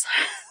master's.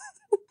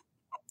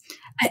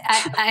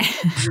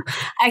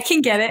 I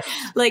can get it.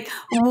 Like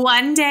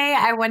one day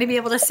I want to be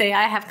able to say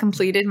I have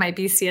completed my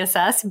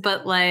BCSS,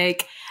 but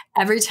like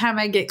every time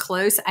I get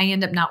close, I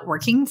end up not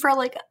working for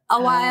like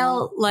a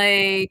while.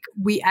 Like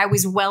I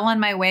was well on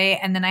my way,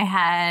 and then I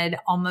had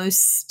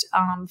almost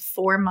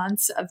 4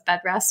 months of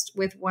bed rest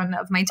with one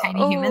of my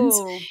tiny humans.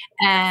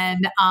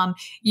 And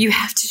you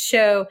have to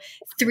show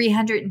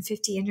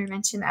 350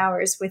 intervention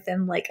hours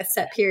within like a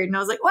set period. And I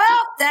was like,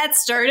 well, that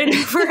started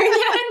over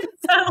again.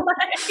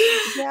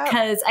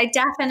 Because I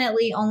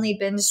definitely only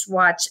binge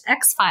watch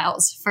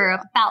X-Files for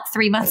about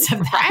 3 months of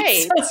that.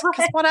 Right. So,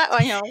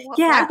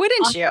 why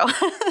wouldn't you?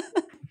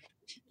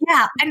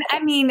 Yeah. And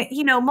I mean,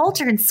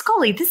 Mulder and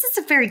Scully, this is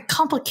a very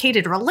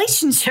complicated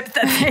relationship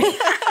that they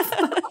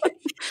have.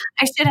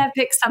 I should have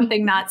picked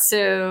something not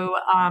so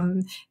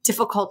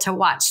difficult to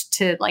watch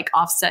to like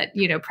offset,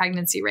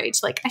 pregnancy rage.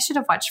 Like I should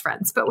have watched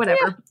Friends, but whatever.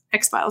 Yeah.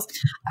 X-Files.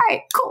 All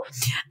right, cool.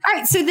 All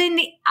right. So then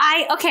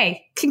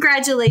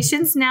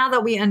congratulations. Now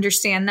that we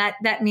understand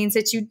that means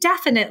that you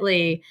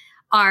definitely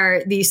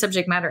are the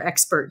subject matter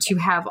expert to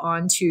have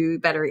on to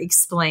better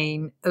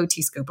explain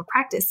OT scope of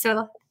practice. So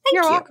thank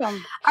you. You're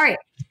welcome. All right.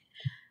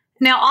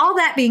 Now, all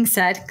that being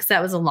said, because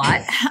that was a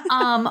lot,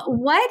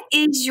 what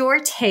is your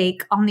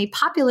take on the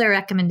popular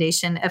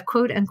recommendation of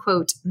quote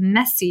unquote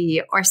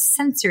messy or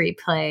sensory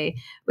play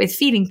with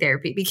feeding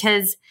therapy?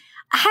 Because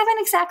I haven't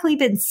exactly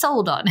been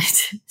sold on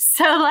it.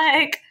 So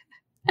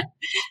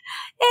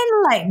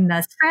enlighten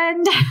us,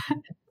 friend.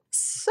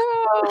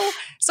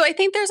 So I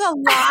think there's a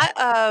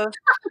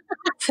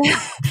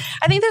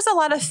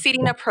lot of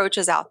feeding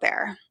approaches out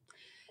there.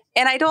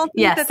 And I don't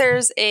think that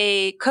there's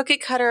a cookie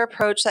cutter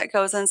approach that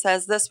goes and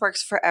says this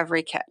works for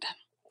every kid.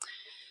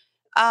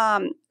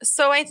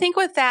 So I think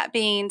with that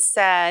being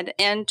said,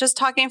 and just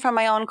talking from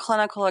my own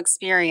clinical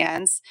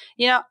experience,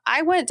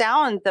 I went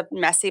down the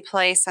messy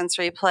play,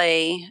 sensory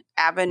play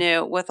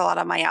avenue with a lot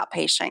of my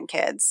outpatient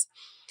kids.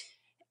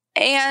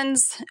 And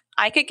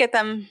I could get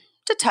them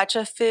to touch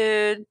a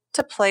food,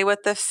 to play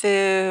with the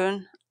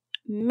food,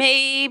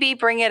 maybe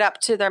bring it up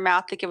to their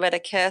mouth to give it a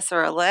kiss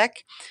or a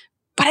lick.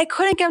 But I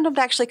couldn't get them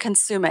to actually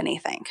consume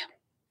anything,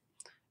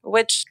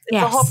 which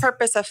is the whole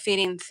purpose of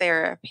feeding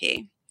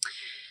therapy.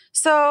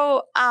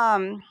 So,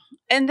 and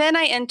then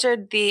I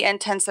entered the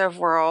intensive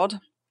world,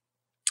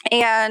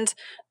 and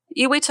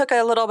we took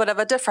a little bit of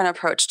a different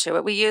approach to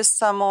it. We used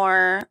some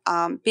more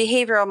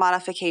behavioral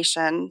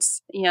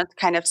modifications,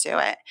 kind of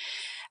to it.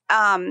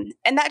 And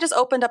that just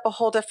opened up a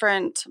whole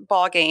different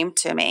ball game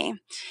to me.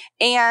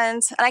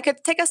 And I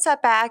could take a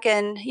step back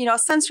and,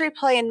 sensory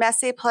play and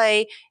messy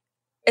play,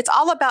 it's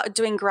all about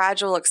doing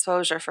gradual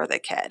exposure for the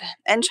kid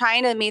and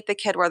trying to meet the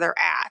kid where they're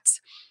at.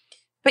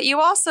 But you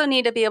also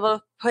need to be able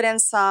to put in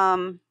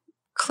some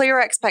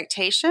clear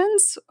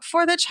expectations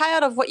for the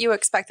child of what you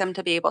expect them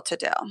to be able to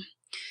do.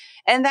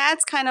 And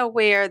that's kind of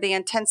where the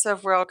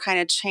intensive world kind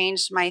of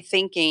changed my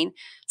thinking.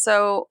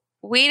 So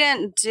we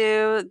didn't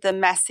do the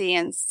messy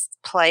and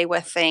play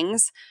with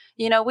things.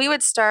 We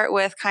would start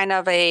with kind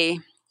of a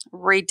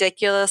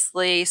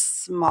ridiculously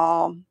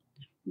small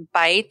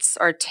bites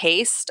or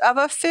taste of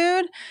a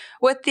food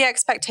with the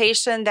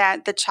expectation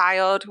that the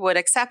child would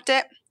accept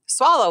it,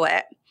 swallow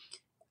it,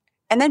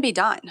 and then be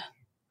done,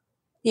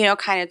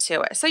 kind of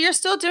to it. So you're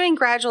still doing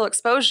gradual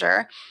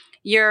exposure.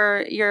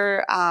 You're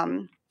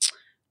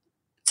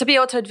to be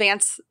able to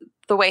advance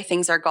the way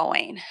things are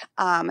going.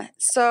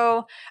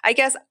 So I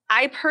guess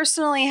I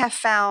personally have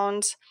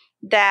found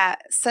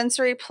that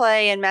sensory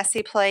play and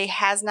messy play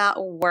has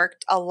not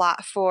worked a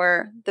lot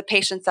for the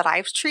patients that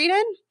I've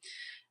treated.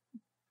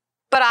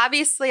 But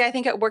obviously, I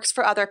think it works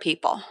for other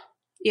people,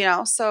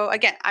 So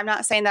again, I'm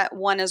not saying that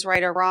one is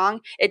right or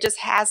wrong. It just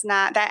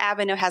that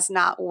avenue has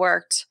not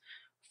worked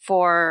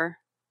for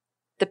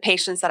the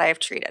patients that I have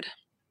treated.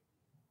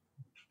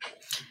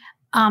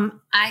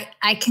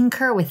 I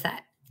concur with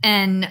that.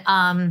 And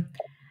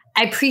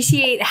I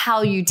appreciate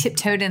how you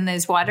tiptoed in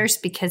those waters,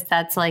 because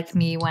that's like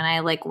me when I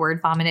word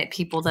vomit at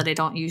people that I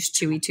don't use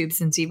Chewy Tubes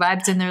and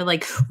Z-Vibes, and they're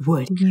like,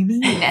 what do you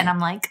mean? And I'm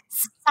like,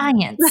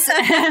 science.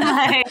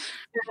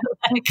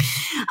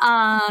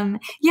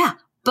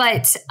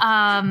 But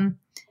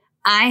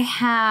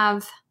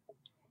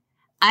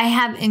I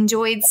have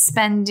enjoyed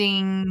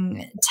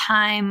spending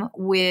time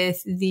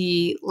with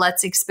the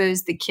let's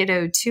expose the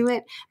kiddo to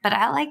it, but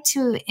I like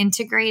to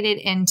integrate it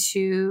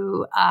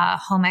into a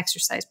home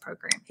exercise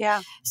program.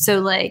 Yeah.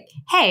 So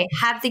hey,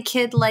 have the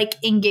kid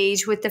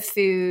engage with the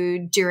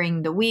food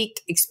during the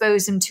week,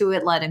 expose him to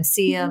it, let him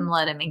see him,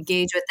 let him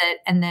engage with it.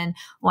 And then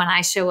when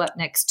I show up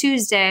next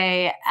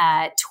Tuesday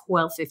at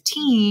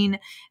 12:15,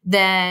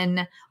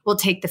 then we'll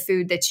take the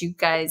food that you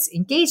guys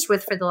engaged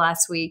with for the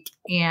last week,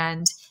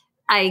 and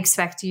I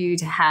expect you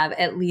to have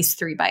at least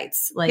 3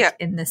 bites,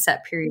 in this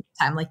set period of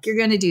time. You're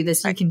going to do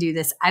this. You can do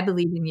this. I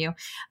believe in you.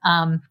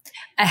 I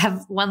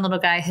have one little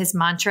guy. His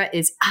mantra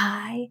is,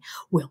 I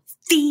will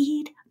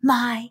feed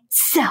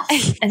myself.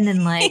 And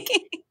then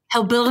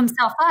he'll build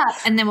himself up,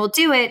 and then we'll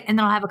do it. And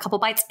then I'll have a couple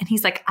bites. And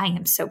he's like, I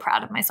am so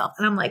proud of myself.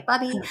 And I'm like,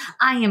 buddy,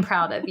 I am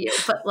proud of you.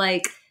 But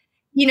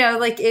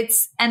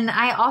and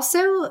I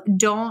also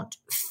don't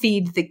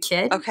feed the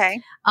kid.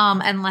 Okay.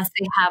 Unless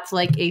they have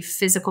a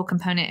physical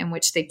component in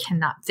which they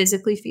cannot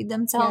physically feed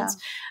themselves.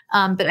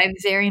 Yeah. But I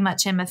very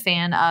much am a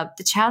fan of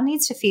the child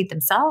needs to feed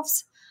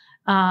themselves.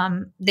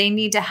 They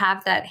need to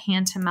have that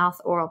hand to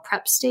mouth oral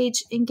prep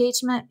stage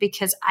engagement,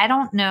 because I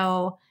don't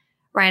know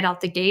right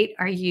out the gate,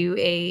 are you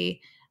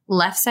a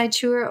left side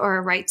chewer or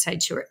a right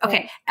side chewer?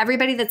 Okay.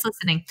 Everybody that's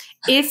listening,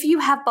 if you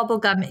have bubble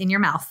gum in your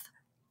mouth,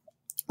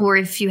 or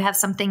if you have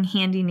something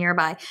handy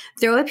nearby,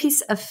 throw a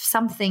piece of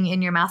something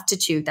in your mouth to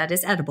chew that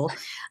is edible.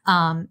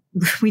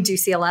 We do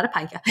see a lot of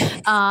pica.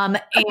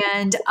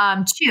 And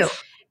chew.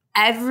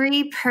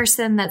 Every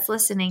person that's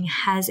listening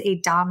has a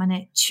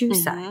dominant chew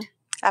side.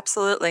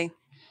 Absolutely.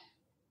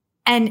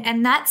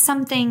 And that's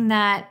something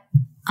that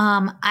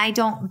I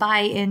don't buy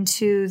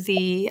into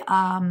the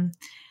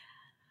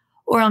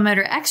oral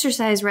motor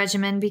exercise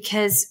regimen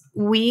because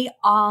we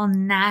all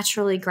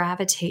naturally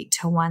gravitate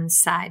to one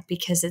side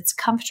because it's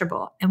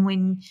comfortable. And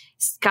when,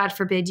 God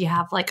forbid, you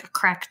have like a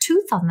cracked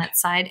tooth on that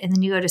side and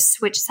then you go to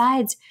switch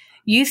sides,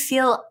 you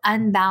feel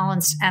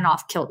unbalanced and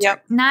off kilter.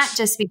 Yep. Not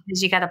just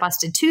because you got a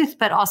busted tooth,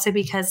 but also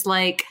because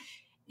like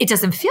it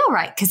doesn't feel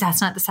right because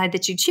that's not the side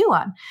that you chew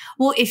on.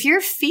 Well, if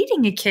you're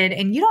feeding a kid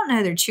and you don't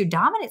know their chew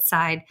dominant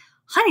side,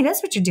 honey,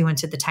 that's what you're doing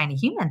to the tiny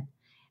human.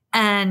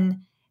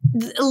 And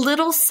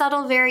little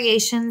subtle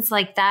variations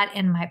like that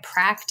in my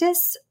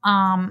practice,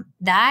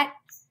 that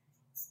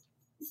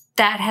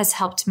has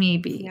helped me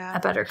be a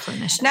better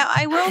clinician. Now,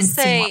 I will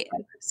say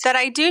that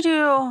I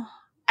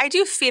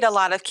do feed a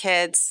lot of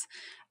kids,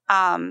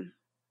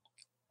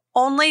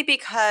 only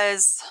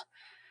because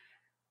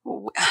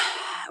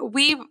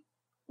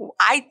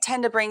I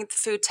tend to bring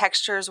food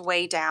textures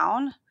way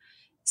down.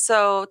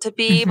 So to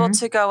be able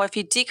to go, if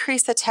you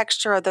decrease the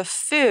texture of the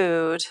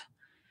food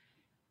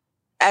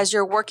as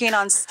you're working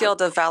on skill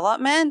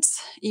development,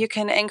 you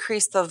can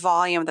increase the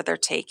volume that they're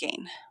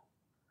taking.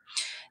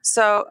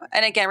 So,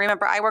 and again,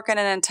 remember, I work in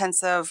an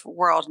intensive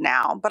world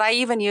now, but I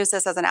even use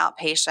this as an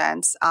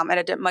outpatient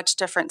at a much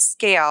different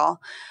scale.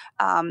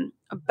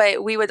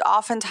 But we would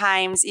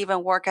oftentimes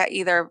even work at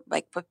either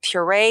like with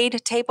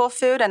pureed table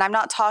food, and I'm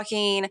not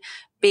talking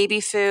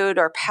baby food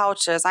or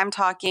pouches. I'm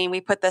talking,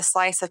 we put this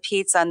slice of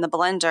pizza in the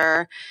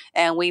blender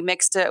and we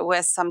mixed it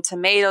with some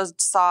tomato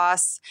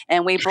sauce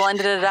and we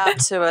blended it up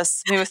to a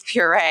smooth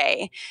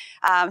puree.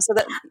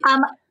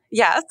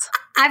 Yes.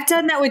 I've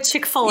done that with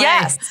Chick-fil-A.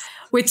 Yes.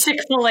 With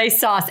Chick-fil-A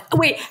sauce.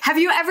 Wait, have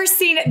you ever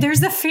seen,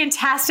 there's a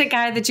fantastic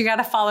guy that you got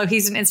to follow.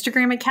 He's an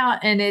Instagram account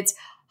and it's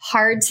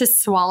Hard to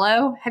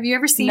Swallow. Have you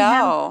ever seen him?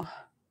 No.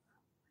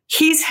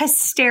 He's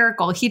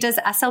hysterical. He does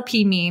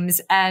SLP memes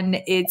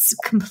and it's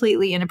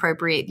completely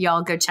inappropriate.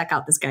 Y'all go check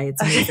out this guy.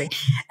 It's amazing.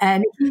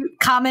 And he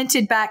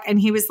commented back and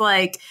he was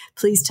like,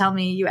 please tell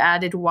me you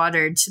added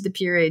water to the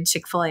pureed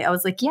Chick-fil-A. I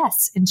was like,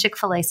 yes, in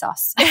Chick-fil-A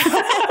sauce.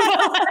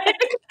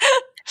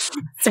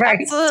 Sorry.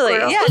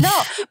 Absolutely. Yeah, no.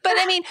 But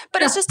I mean,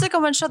 it's just to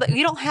go and show that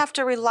you don't have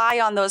to rely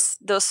on those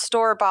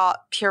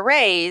store-bought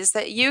purees,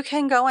 that you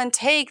can go and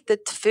take the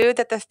food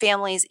that the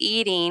family's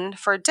eating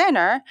for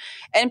dinner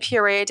and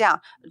puree it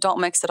down.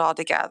 Don't mix it all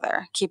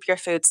together. Keep your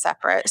food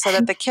separate so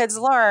that the kids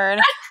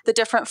learn the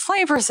different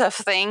flavors of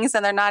things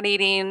and they're not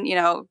eating,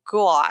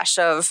 goulash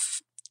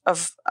of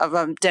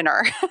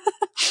dinner.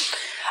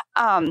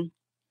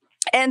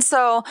 And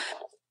so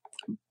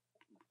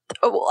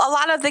a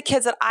lot of the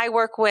kids that I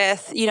work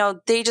with,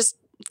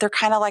 they're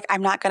kind of like,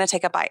 I'm not going to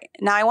take a bite.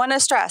 Now, I want to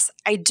stress,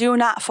 I do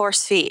not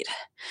force feed.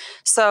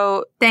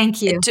 So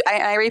thank you.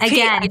 I repeat,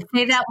 again,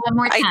 say that one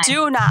more time. I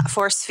do not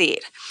force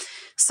feed.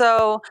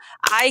 So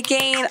I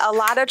gain a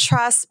lot of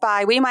trust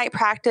we might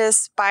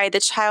practice by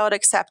the child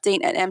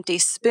accepting an empty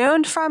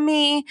spoon from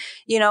me,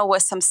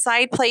 with some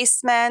side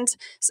placement,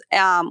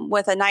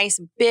 with a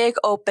nice big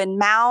open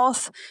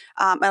mouth,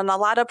 and a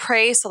lot of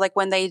praise. So like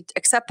when they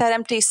accept that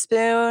empty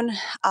spoon,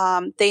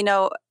 they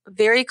know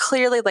very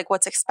clearly like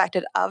what's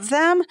expected of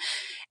them.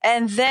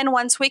 And then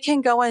once we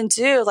can go and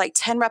do like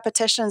 10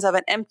 repetitions of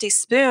an empty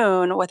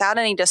spoon without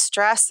any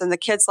distress and the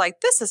kid's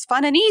like, this is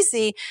fun and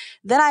easy,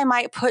 then I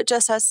might put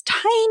just a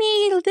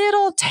tiny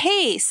little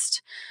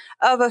taste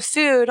of a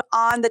food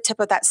on the tip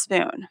of that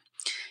spoon.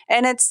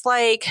 And it's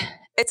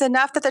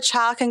enough that the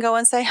child can go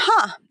and say,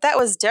 that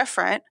was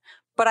different,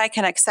 but I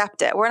can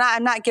accept it.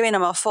 I'm not giving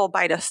them a full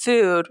bite of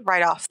food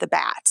right off the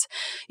bat.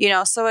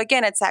 So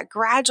again, it's that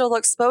gradual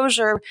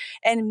exposure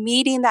and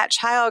meeting that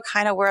child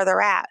kind of where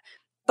they're at.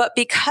 But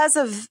because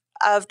of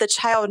the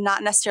child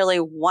not necessarily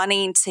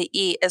wanting to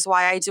eat is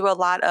why I do a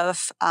lot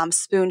of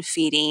spoon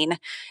feeding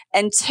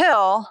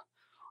until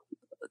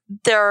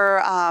they're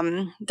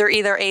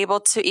either able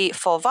to eat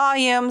full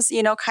volumes,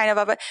 kind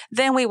of it.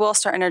 Then we will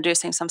start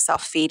introducing some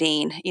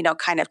self-feeding,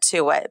 kind of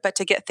to it. But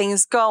to get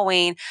things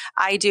going,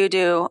 I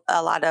do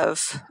a lot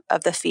of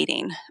the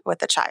feeding with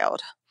the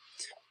child.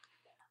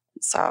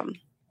 So.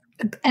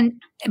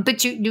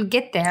 But you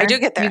get there. I do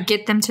get there. You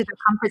get them to the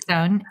comfort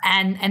zone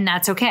and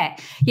that's okay.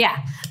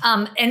 Yeah.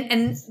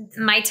 And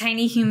my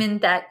tiny human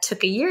that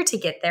took a year to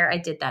get there, I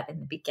did that in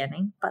the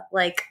beginning, but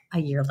like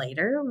a year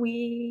later,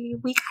 we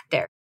got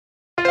there.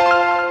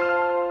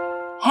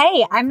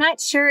 Hey, I'm not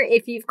sure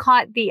if you've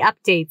caught the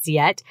updates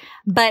yet,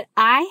 but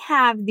I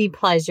have the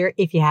pleasure,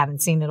 if you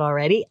haven't seen it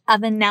already,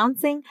 of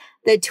announcing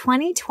the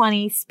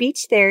 2020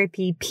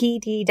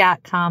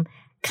 SpeechTherapyPD.com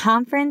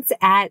Conference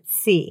at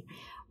Sea.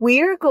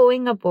 We are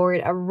going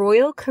aboard a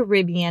Royal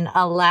Caribbean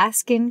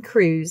Alaskan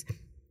cruise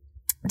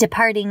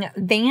departing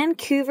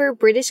Vancouver,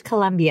 British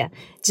Columbia,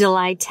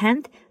 July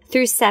 10th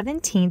through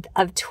 17th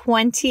of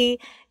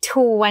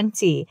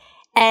 2020.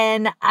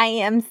 And I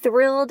am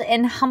thrilled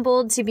and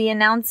humbled to be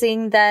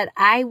announcing that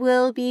I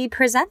will be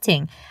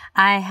presenting.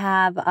 I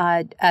have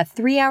a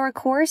 3-hour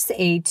course,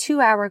 a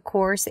 2-hour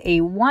course,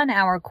 a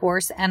 1-hour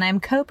course, and I'm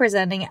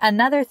co-presenting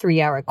another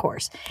 3-hour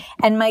course.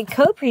 And my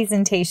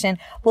co-presentation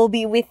will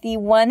be with the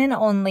one and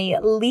only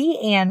Lee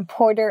Ann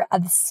Porter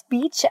of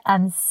Speech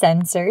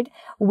Uncensored,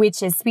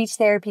 which is Speech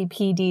Therapy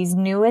PD's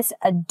newest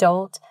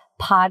adult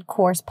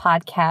course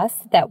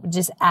podcast that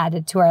just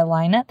added to our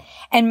lineup.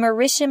 And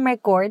Marisha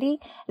McGordy,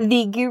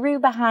 the guru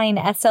behind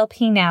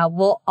SLP Now,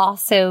 will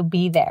also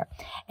be there.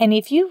 And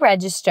if you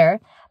register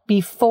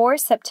before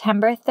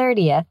September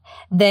 30th,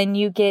 then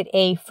you get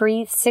a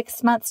free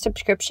 6-month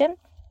subscription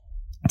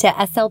to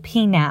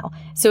SLP Now.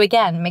 So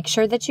again, make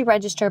sure that you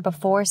register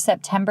before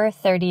September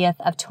 30th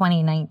of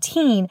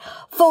 2019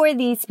 for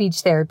the Speech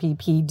Therapy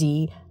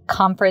PD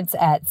Conference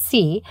at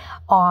Sea,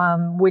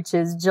 which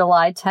is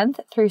July 10th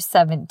through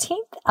 17th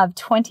of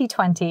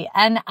 2020.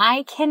 And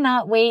I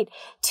cannot wait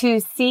to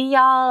see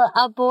y'all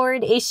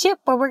aboard a ship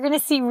where we're going to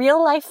see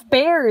real life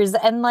bears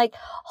and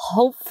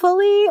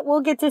hopefully we'll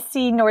get to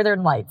see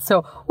Northern Lights.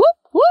 So whoop,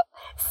 whoop.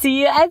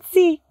 See you at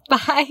sea.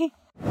 Bye.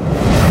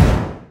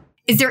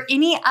 Is there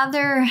any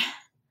other,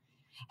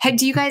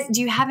 do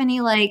you have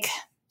any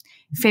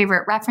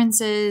favorite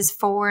references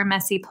for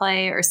messy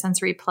play or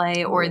sensory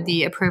play, or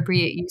the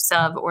appropriate use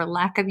of or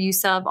lack of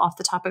use of off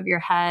the top of your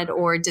head?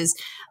 Or is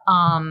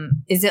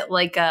it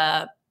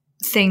a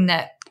thing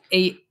that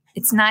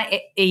it's not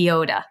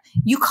AYOTA?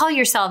 You call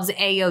yourselves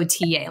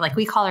AOTA,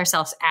 we call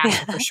ourselves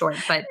ACT for short,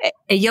 but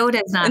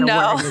AYOTA is not a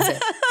word, is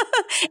it?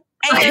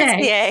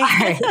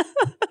 AOTA.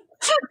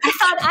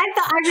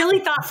 I really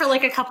thought for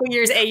a couple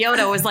years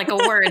AYOTA was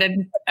a word,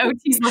 and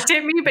OTs looked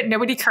at me, but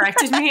nobody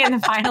corrected me. And then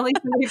finally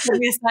somebody put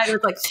me aside and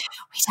was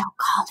we don't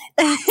call it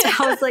that. So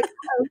I was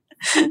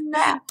oh,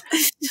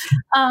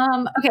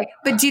 no. Okay.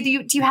 But do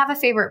you have a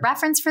favorite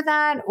reference for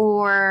that,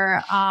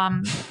 or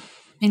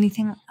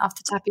anything off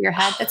the top of your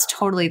head? That's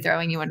totally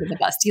throwing you under the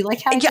bus. Do you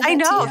like how I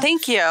know.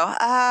 Thank you.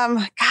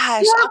 Gosh,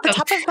 off the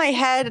top of my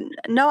head,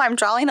 no, I'm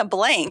drawing a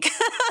blank.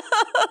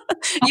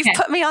 You've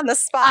put me on the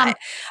spot.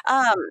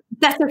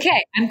 That's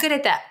okay. I'm good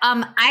at that.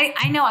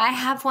 I know I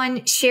have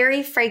one.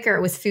 Sherry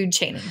Fraker with food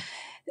chaining.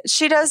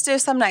 She does do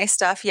some nice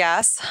stuff.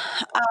 Yes.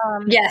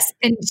 Yes.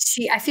 And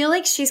I feel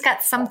like she's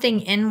got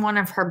something in one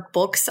of her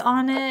books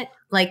on it,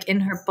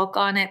 in her book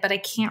on it, but I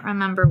can't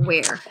remember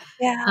where.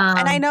 Yeah.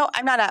 And I know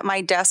I'm not at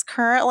my desk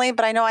currently,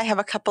 but I know I have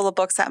a couple of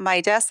books at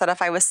my desk that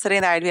if I was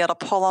sitting there, I'd be able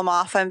to pull them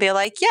off and be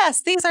like,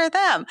 yes, these are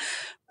them.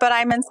 But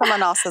I'm in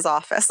someone else's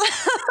office.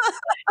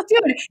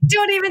 Dude,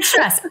 don't even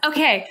stress.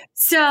 Okay.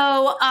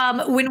 So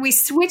when we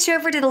switch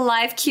over to the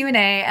live Q&A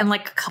and a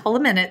couple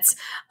of minutes,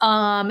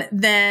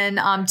 then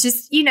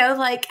just,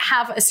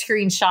 have a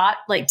screenshot,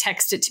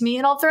 text it to me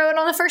and I'll throw it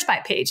on the First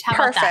Bite page. How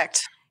about that?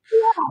 Perfect.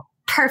 Yeah.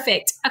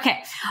 Perfect.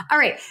 Okay. All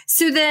right.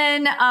 So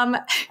then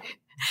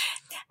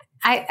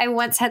I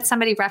once had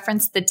somebody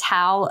reference the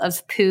Tao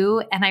of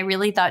Pooh, and I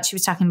really thought she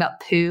was talking about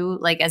poo,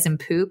 as in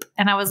poop.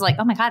 And I was like,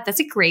 oh my God, that's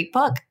a great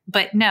book.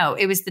 But no,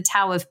 it was the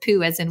Tao of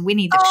Pooh as in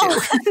Winnie the Pooh.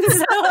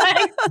 So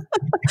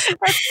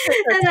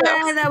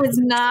that was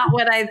not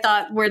what I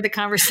thought where the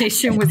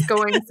conversation was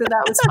going. So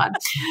that was fun.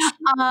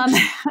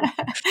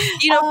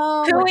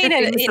 Pooing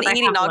and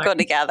eating all go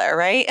together,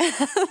 right?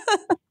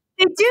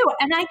 They do.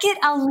 And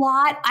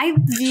I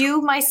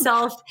view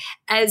myself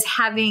as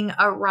having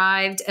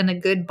arrived in a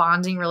good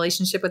bonding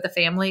relationship with the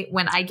family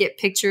when I get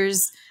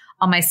pictures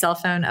on my cell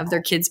phone of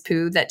their kids'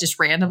 poo that just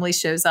randomly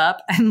shows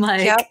up. And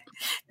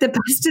the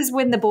best is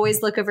when the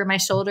boys look over my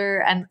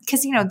shoulder and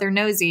because, they're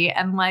nosy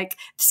and the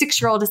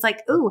 6-year-old is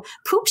like, ooh,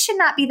 poop should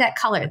not be that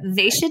color.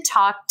 They should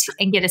talk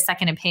and get a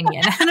second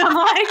opinion. And I'm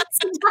like,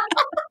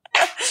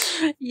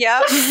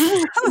 yep.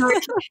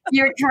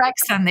 You're correct,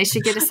 son. They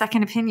should get a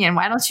second opinion.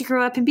 Why don't you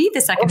grow up and be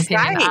the second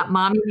opinion? Right.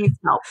 Mommy needs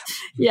help.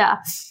 Yeah.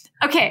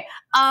 Okay.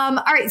 All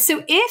right.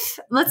 So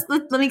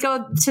let me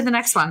go to the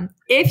next one.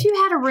 If you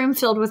had a room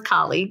filled with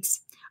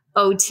colleagues,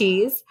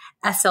 OTs,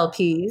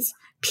 SLPs,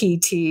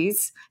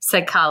 PTs,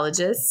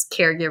 psychologists,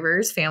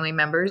 caregivers, family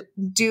members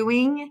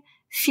doing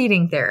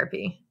feeding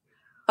therapy.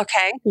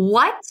 Okay.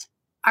 What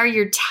are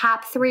your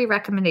top 3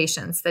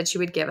 recommendations that you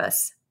would give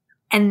us?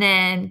 And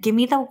then give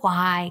me the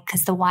why,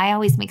 because the why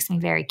always makes me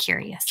very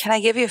curious. Can I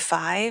give you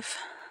 5?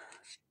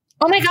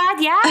 Oh my God,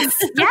 yes.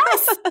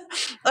 Yes.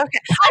 Okay.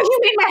 Oh, you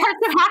made my heart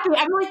so happy.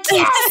 I'm like,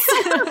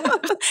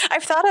 yes.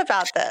 I've thought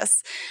about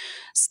this.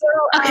 So,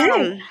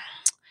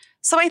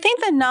 so I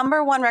think the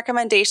number one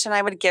recommendation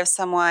I would give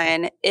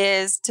someone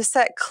is to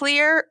set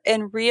clear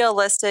and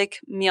realistic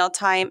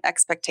mealtime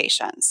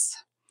expectations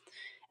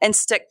and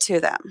stick to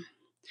them.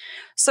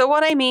 So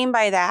what I mean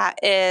by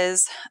that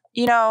is,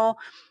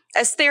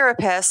 as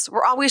therapists,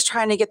 we're always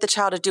trying to get the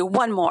child to do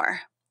one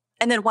more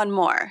and then one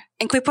more.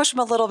 And can we push them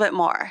a little bit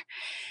more?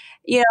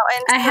 And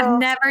I have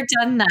never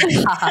done that.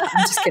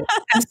 I'm just kidding.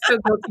 I'm so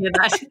guilty of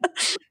that.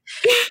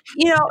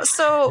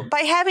 So by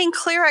having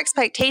clear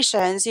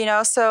expectations,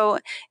 so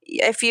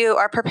if you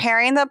are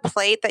preparing the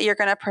plate that you're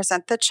going to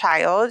present the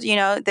child,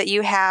 that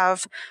you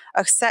have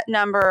a set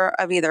number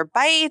of either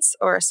bites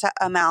or a set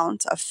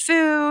amount of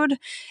food,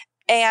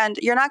 and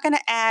you're not going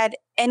to add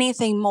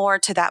anything more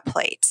to that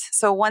plate.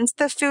 So once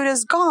the food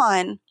is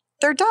gone,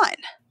 they're done.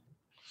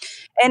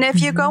 And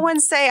if you go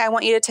and say, I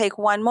want you to take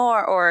one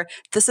more, or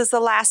this is the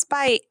last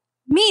bite,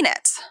 mean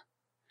it.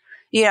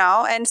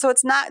 And so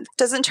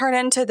doesn't turn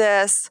into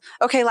this,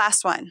 okay,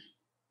 last one.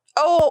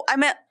 Oh, I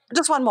meant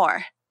just one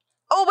more.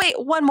 Oh, wait,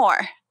 one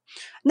more.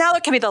 Now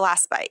it can be the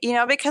last bite,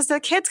 because the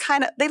kids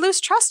they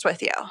lose trust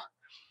with you.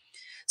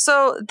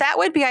 So that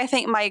would be, I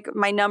think,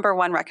 my number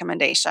one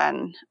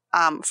recommendation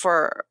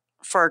for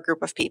a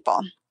group of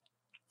people.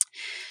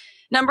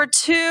 Number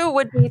two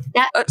would be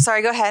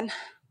sorry, go ahead.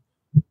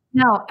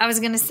 No, I was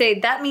going to say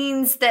that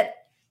means that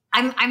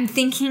I'm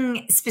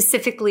thinking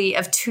specifically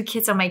of 2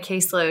 kids on my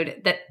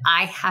caseload that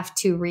I have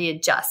to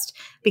readjust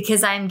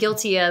because I'm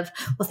guilty of,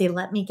 well, they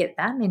let me get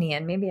that many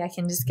in. Maybe I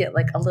can just get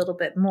like a little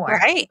bit more.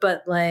 Right.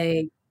 But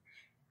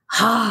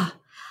I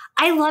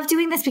love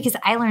doing this because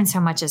I learn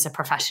so much as a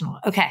professional.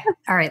 Okay.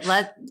 All right.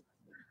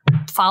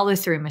 Follow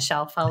through,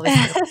 Michelle. Follow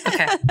through.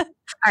 Okay.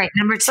 All right.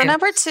 Number 2. So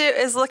number 2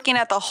 is looking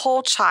at the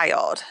whole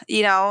child,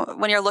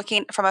 when you're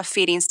looking from a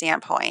feeding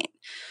standpoint.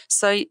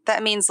 So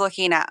that means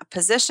looking at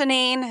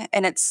positioning,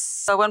 and it's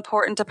so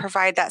important to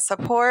provide that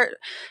support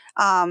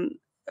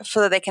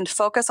so that they can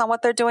focus on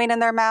what they're doing in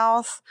their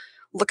mouth,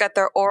 look at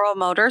their oral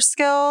motor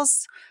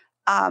skills.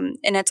 And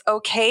it's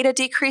okay to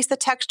decrease the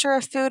texture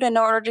of food in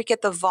order to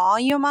get the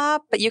volume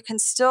up, but you can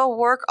still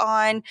work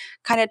on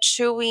kind of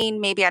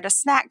chewing maybe at a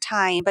snack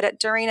time. But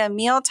during a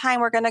meal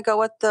time, we're going to go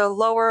with the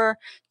lower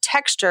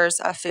textures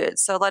of food.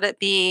 So let it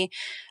be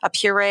a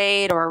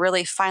pureed or a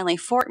really finely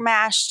fork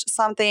mashed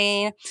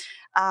something.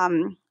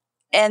 And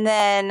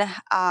then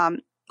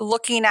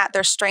looking at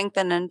their strength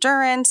and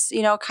endurance,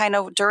 kind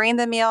of during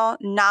the meal,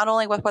 not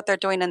only with what they're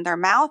doing in their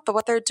mouth, but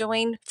what they're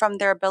doing from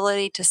their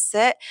ability to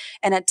sit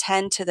and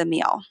attend to the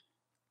meal.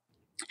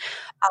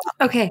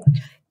 Okay.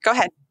 Go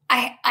ahead.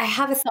 I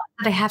have a thought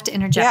that I have to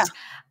interject.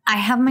 Yeah. I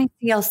have my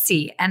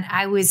CLC, and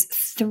I was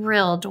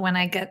thrilled when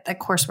I got the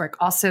coursework.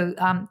 Also,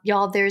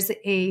 y'all, there's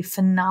a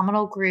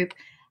phenomenal group,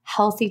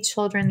 Healthy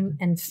Children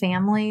and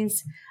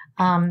Families.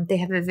 They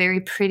have a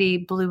very pretty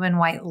blue and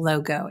white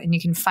logo, and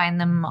you can find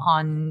them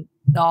on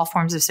all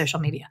forms of social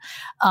media.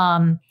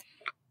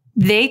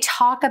 They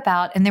talk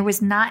about, and there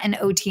was not an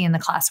OT in the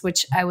class,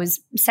 which I was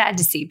sad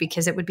to see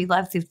because it would be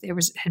lovely if there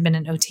had been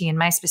an OT in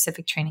my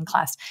specific training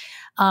class.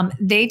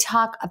 They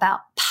talk about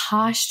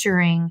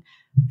posturing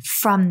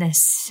from the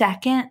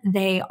second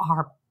they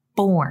are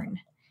born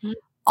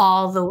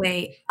all the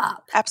way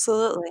up.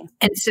 Absolutely.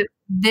 And so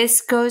this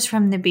goes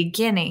from the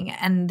beginning,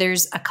 and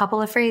there's a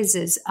couple of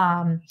phrases,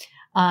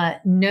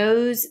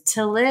 nose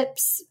to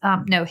lips,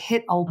 I'm going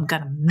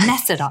to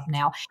mess it up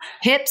now.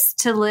 Hips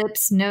to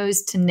lips,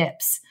 nose to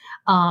nips.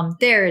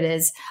 There it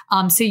is.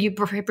 So you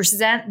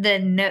present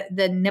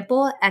the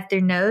nipple at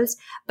their nose,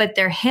 but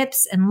their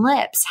hips and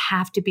lips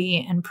have to be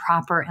in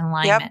proper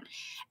alignment. Yep.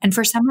 And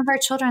for some of our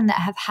children that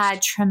have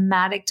had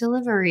traumatic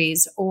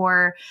deliveries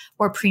or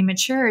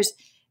prematures,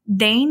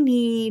 they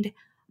need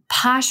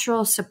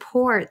postural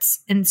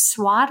supports and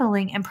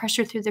swaddling and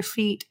pressure through their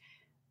feet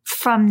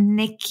from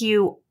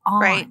NICU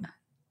on. Right.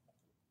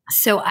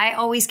 So I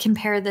always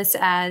compare this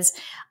as,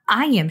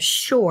 I am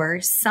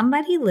sure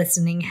somebody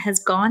listening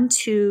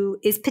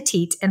is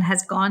petite and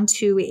has gone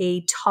to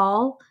a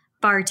tall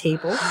bar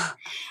table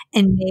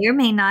and may or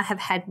may not have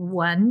had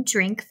one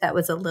drink that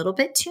was a little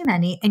bit too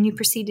many, and you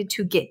proceeded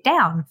to get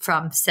down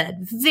from said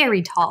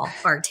very tall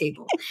bar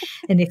table.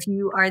 And if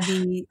you are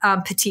the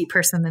petite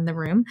person in the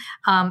room,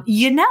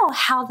 you know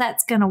how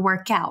that's going to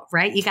work out,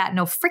 right? You got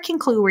no freaking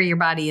clue where your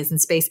body is in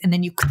space, and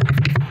then you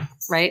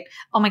right?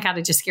 Oh my God,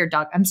 I just scared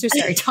Dog. I'm so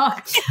sorry,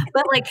 Dog.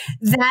 But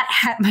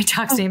my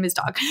dog's name is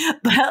Dog.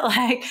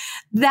 But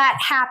that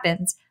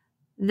happens.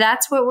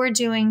 That's what we're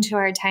doing to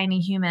our tiny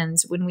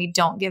humans when we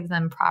don't give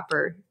them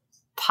proper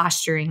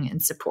posturing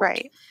and support.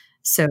 Right.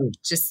 So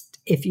just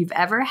if you've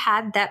ever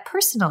had that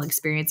personal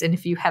experience, and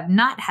if you have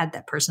not had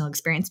that personal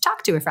experience,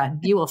 talk to a friend.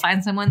 You will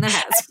find someone that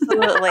has.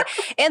 Absolutely.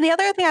 And the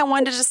other thing I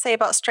wanted to say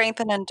about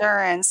strength and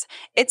endurance,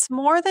 it's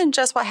more than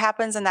just what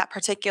happens in that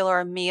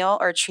particular meal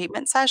or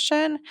treatment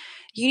session.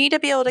 You need to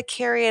be able to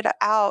carry it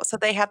out so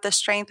they have the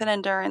strength and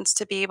endurance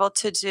to be able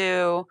to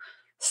do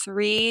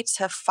 3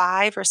 to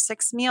 5 or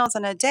 6 meals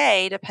in a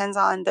day, depends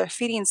on their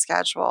feeding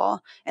schedule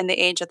and the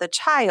age of the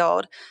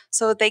child.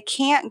 So they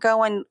can't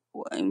go and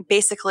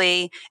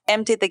basically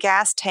empty the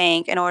gas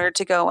tank in order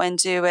to go and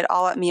do it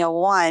all at meal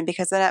 1,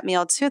 because then at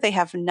meal 2 they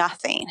have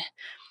nothing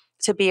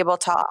to be able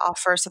to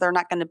offer, so they're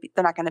not going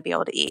to be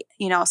able to eat.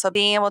 So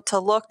being able to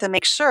look to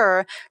make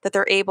sure that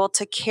they're able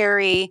to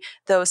carry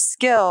those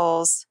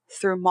skills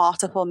through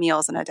multiple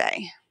meals in a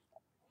day.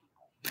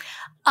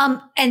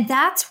 And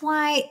that's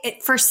why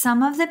for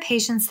some of the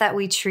patients that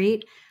we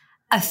treat,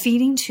 a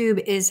feeding tube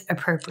is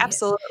appropriate.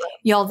 Absolutely.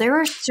 Y'all,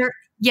 there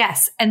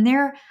Yes. And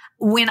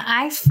when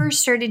I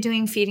first started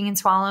doing feeding and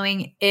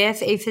swallowing,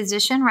 if a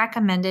physician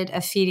recommended a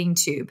feeding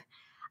tube,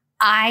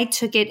 I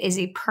took it as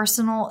a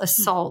personal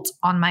assault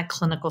on my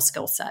clinical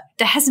skill set.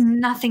 That has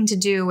nothing to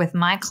do with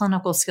my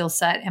clinical skill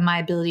set and my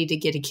ability to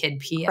get a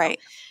kid PO. Right.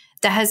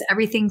 That has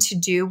everything to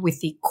do with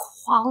the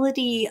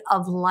quality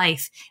of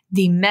life,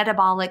 the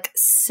metabolic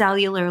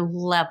cellular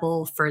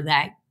level for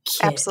that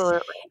kid.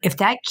 Absolutely. If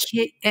that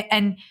kid,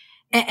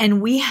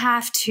 and we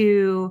have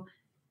to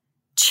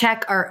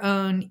check our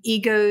own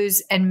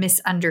egos and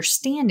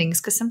misunderstandings,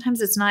 because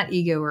sometimes it's not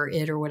ego or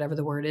it or whatever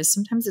the word is.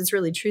 Sometimes it's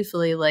really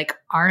truthfully like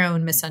our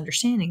own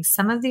misunderstandings.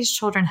 Some of these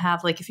children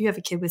have, like if you have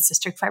a kid with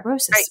cystic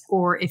fibrosis, right,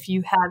 or if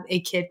you have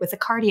a kid with a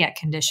cardiac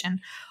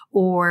condition,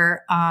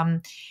 or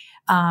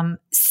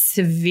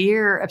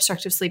severe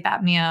obstructive sleep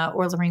apnea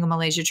or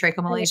laryngomalacia,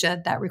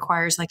 trachomalacia that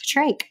requires like a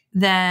trach,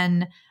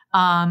 then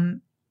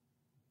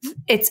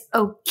it's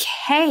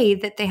okay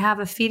that they have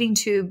a feeding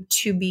tube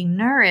to be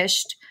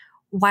nourished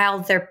while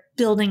they're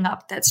building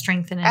up that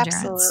strength and endurance.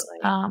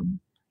 Absolutely.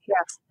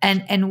 Yes.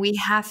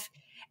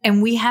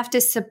 And we have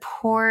to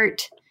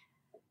support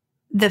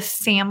the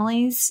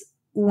families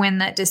when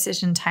that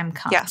decision time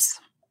comes. Yes.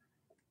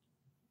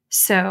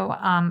 So,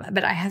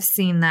 but I have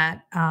seen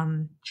that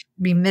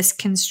be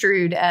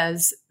misconstrued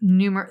as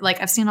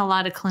like I've seen a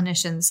lot of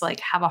clinicians like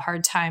have a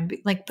hard time,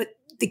 like, but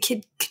the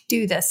kid could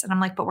do this. And I'm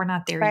like, but we're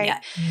not there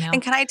yet. You know?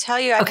 And can I tell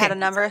you, I've had a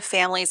number of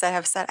families that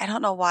have said, I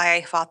don't know why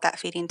I fought that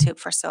feeding tube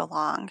for so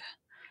long.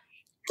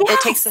 Yes.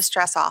 It takes the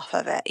stress off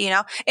of it,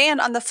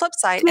 And on the flip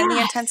side, in the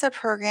intensive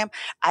program,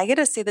 I get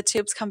to see the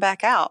tubes come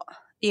back out,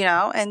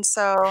 and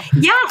so,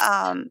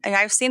 and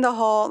I've seen the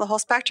whole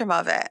spectrum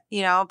of it,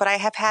 but I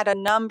have had a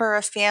number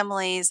of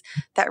families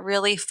that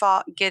really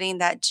fought getting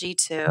that G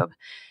tube,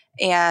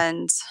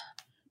 and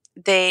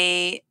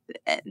they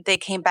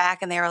came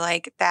back and they were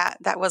like,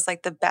 that was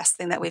like the best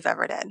thing that we've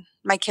ever did.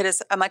 My kid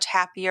is a much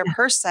happier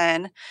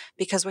person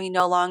because we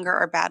no longer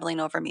are battling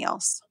over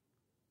meals.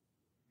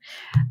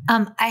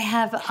 I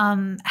have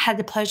had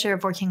the pleasure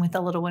of working with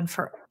a little one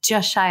for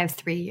just shy of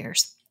 3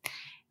 years,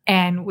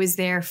 and was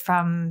there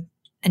from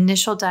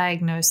initial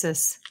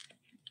diagnosis,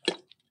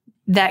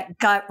 that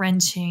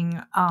gut-wrenching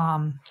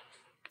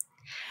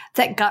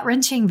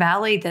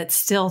valley that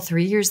still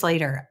 3 years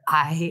later,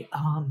 I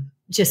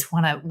just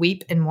want to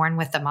weep and mourn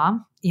with the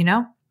mom,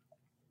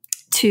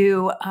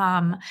 to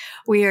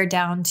we are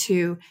down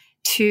to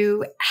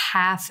 2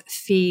 half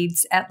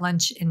feeds at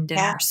lunch and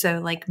dinner. Yeah. So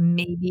like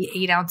maybe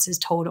 8 ounces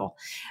total.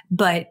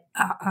 But,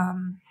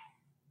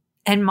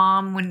 and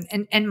mom,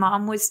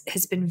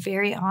 has been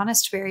very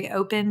honest, very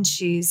open.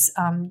 She's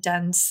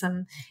done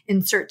some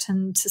inserts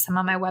into some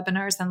of my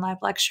webinars and live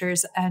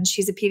lectures, and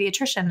she's a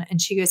pediatrician.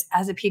 And she goes,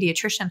 as a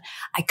pediatrician,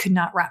 I could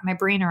not wrap my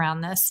brain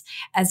around this.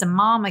 As a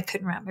mom, I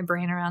couldn't wrap my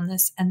brain around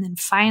this. And then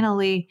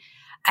finally,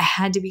 I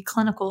had to be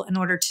clinical in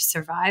order to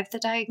survive the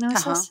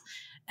diagnosis. Uh-huh.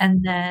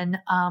 And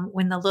then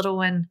when the little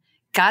one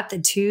got the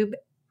tube,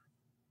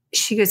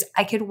 she goes,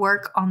 I could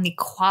work on the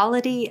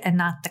quality and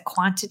not the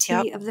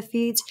quantity of the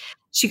feeds.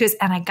 She goes,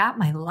 and I got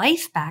my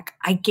life back.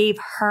 I gave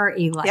her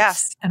a life.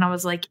 Yes. And I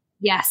was like,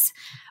 yes.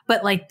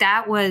 But like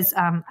that was,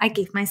 I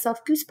gave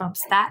myself goosebumps.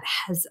 That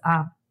has.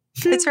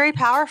 It's very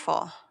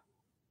powerful.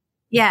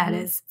 Yeah, it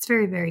is. It's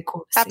very, very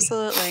cool to see.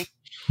 Absolutely.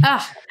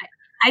 Oh,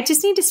 I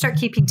just need to start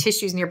keeping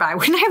tissues nearby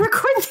when I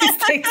record these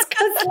things.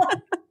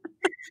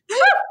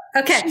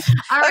 Okay.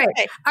 All right.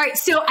 Okay. All right.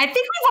 So I think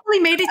we've only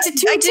made it to 2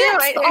 tips.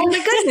 Oh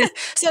my goodness.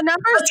 So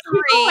number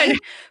 3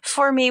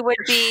 for me would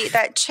be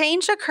that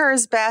change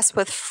occurs best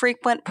with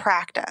frequent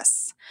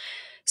practice.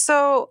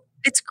 So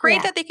it's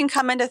great that they can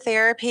come into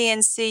therapy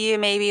and see you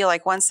maybe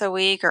like once a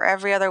week or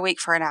every other week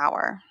for an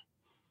hour.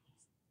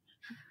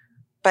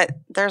 But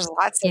there's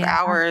lots of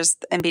hours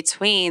in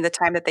between the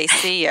time that they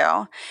see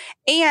you.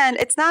 And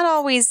it's not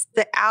always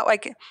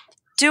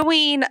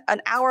doing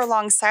an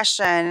hour-long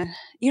session,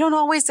 you don't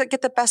always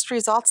get the best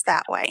results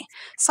that way.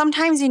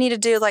 Sometimes you need to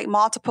do like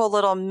multiple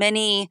little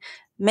mini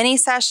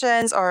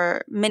sessions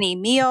or mini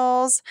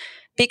meals,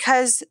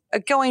 because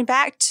going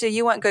back to,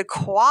 you want good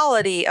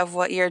quality of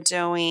what you're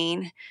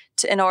doing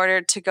in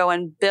order to go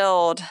and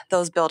build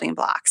those building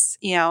blocks,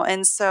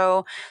 And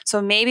so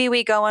maybe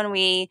we go and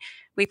we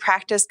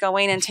practice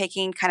going and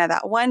taking kind of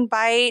that one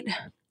bite, and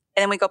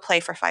then we go play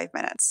for 5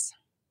 minutes,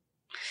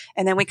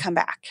 and then we come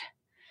back.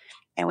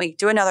 And we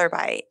do another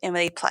bite and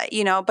we play,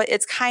 but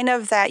it's kind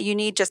of that you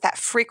need just that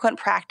frequent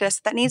practice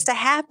that needs to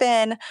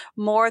happen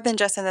more than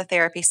just in the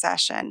therapy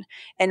session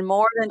and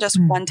more than just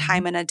one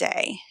time in a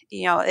day.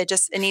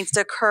 It needs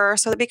to occur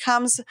so it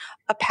becomes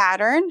a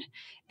pattern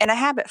and a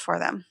habit for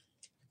them.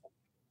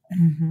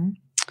 Mm-hmm.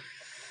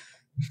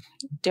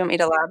 Do you want me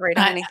to elaborate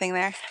on anything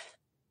there?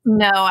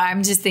 No,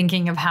 I'm just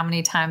thinking of how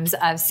many times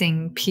I've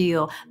seen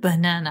peel,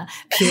 banana,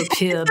 hey,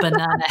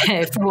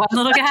 for one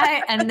little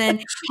guy. And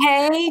then,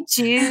 hey,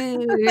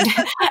 Jude.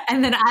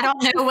 And then I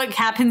don't know what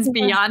happens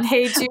beyond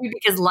Hey, Jude,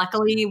 because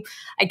luckily,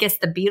 I guess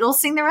the Beatles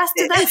sing the rest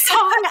of that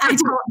song. I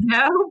don't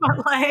know,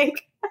 but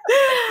like,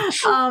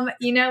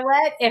 You know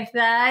what? If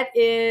that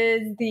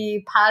is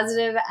the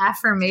positive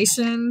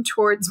affirmation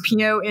towards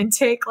PO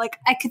intake, like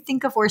I could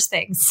think of worse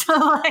things. So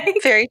like,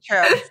 Very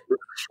true.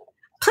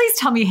 please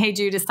tell me Hey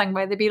Jude is sung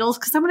by the Beatles,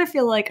 because I'm going to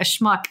feel like a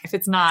schmuck if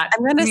it's not.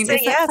 I'm going to say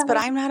yes, but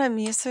I'm not a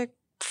music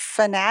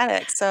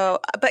fanatic. So,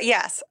 but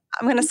yes,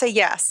 I'm going to say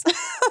yes.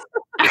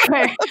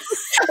 Okay.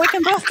 We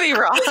can both be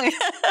wrong.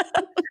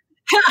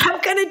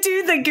 I'm going to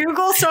do the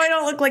Google so I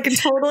don't look like a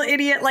total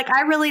idiot. Like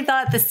I really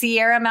thought the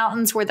Sierra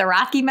Mountains were the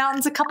Rocky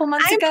Mountains a couple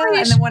months ago.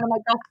 And then one of my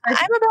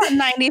girlfriends. I'm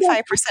about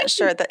 95%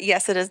 sure that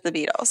yes, it is the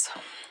Beatles.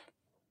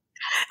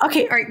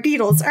 Okay, all right,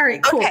 Beatles. All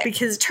right, cool. Okay.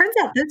 Because it turns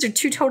out those are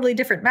two totally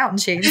different mountain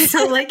chains.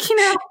 So like, you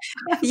know.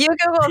 You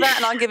Google that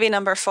and I'll give you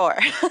number 4.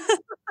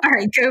 All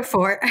right, go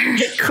for it. All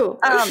right,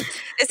 cool.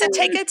 Is to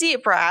take a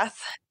deep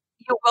breath.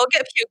 You will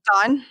get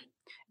puked on.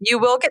 You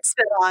will get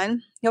spit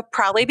on. You'll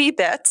probably be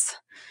bit.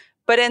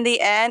 But in the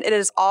end, it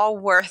is all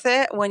worth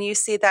it when you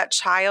see that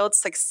child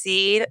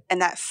succeed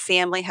and that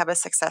family have a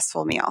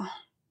successful meal.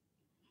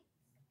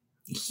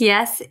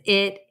 Yes,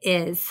 it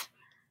is.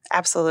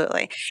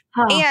 Absolutely.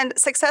 Oh. And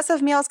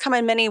successive meals come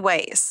in many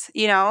ways,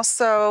 you know,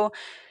 so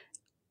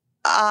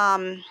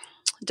I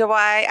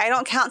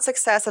don't count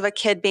success of a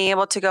kid being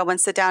able to go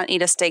and sit down and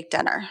eat a steak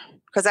dinner,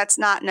 because that's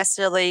not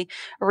necessarily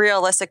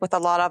realistic with a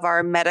lot of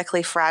our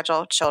medically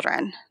fragile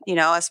children, you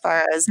know, as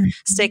far as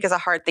steak is a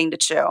hard thing to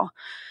chew.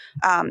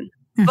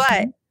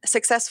 But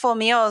successful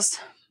meals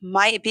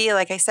might be,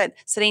 like I said,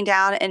 sitting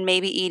down and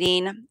maybe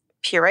eating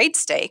pureed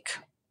steak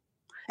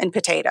and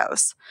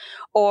potatoes,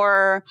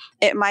 or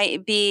it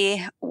might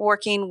be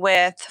working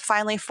with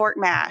finely fork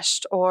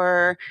mashed,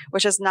 or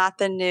which is not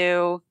the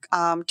new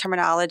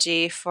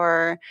terminology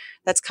for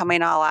that's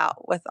coming all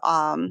out with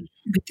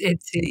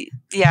it's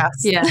yes.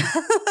 Yeah.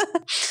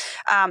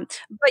 But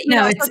you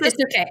know, it's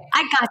okay.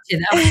 I got you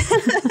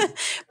though.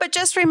 But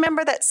just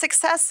remember that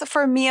success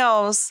for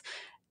meals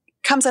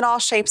comes in all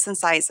shapes and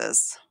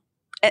sizes.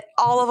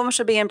 All of them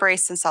should be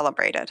embraced and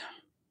celebrated.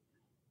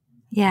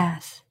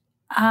 Yes.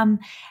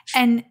 And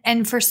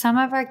for some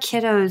of our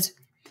kiddos,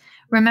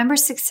 remember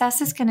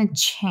success is going to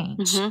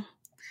change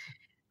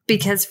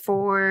because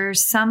for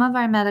some of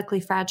our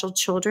medically fragile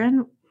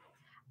children,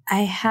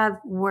 I have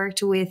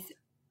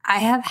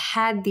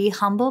had the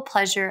humble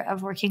pleasure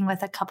of working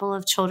with a couple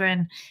of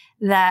children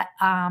that,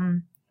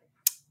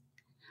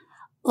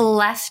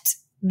 left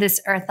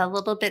this earth a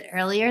little bit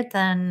earlier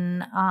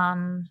than,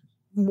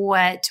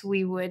 what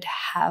we would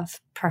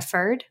have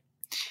preferred.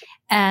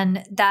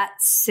 And that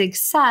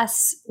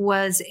success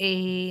was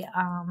it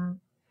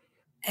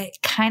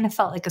kind of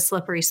felt like a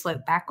slippery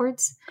slope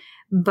backwards,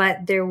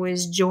 but there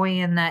was joy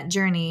in that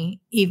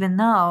journey, even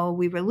though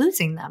we were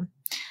losing them,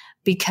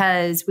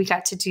 because we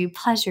got to do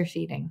pleasure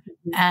feeding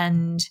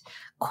and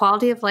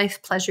quality of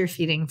life pleasure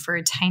feeding for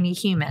a tiny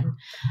human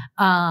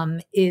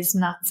is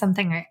not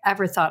something I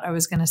ever thought I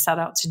was going to set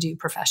out to do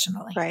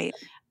professionally. Right.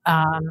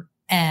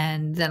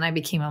 And then I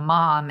became a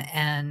mom,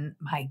 and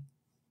my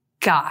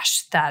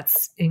gosh,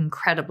 that's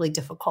incredibly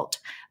difficult.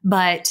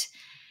 But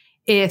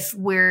if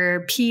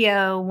we're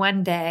PO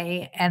one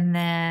day and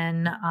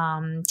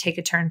then take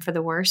a turn for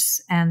the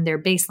worse and their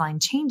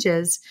baseline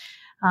changes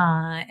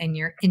and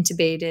you're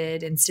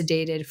intubated and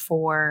sedated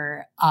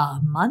for a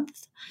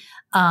month,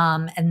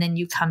 and then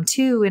you come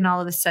to and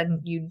all of a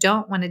sudden you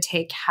don't want to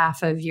take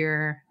half of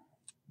your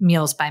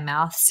meals by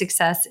mouth,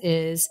 success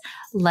is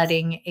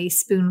letting a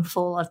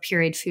spoonful of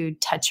pureed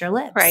food touch your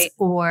lips, right,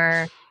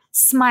 or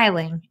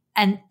smiling.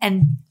 And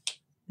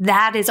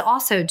that is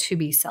also to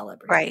be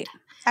celebrated. Right.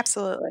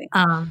 Absolutely.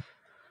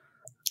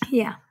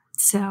 Yeah.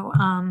 So,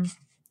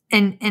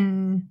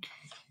 and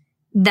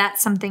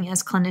that's something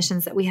as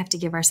clinicians that we have to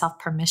give ourselves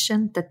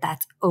permission that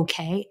that's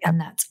okay. And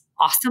that's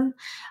awesome.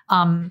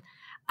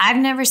 I've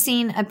never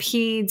seen a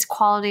PEDS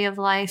quality of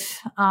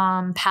life,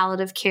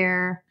 palliative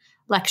care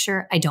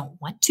lecture. I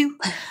don't want to,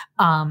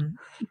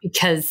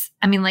 because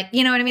I mean, like,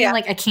 you know what I mean? Yeah.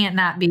 Like I can't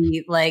not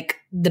be like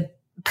the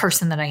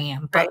person that I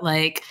am, but right,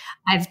 like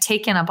I've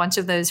taken a bunch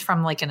of those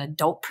from like an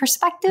adult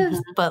perspective,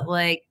 but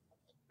like,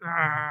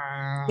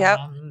 yeah.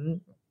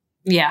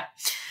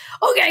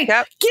 Okay.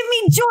 Yep. Give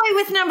me joy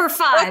with number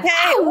 5.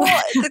 Okay.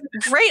 Well, it's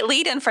a great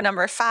lead in for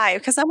number 5,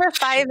 because number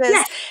 5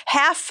 is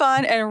have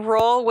fun and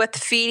roll with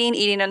feeding,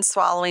 eating, and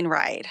swallowing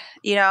right.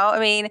 You know, I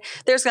mean,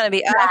 there's going to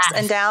be ups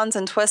and downs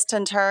and twists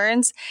and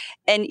turns,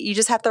 and you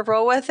just have to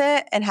roll with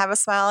it and have a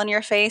smile on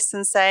your face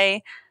and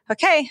say,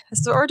 okay, this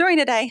is what we're doing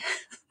today.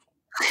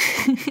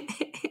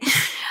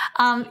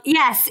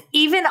 Yes.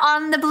 Even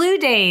on the blue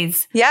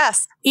days.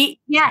 Yes.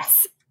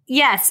 Yes.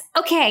 Yes.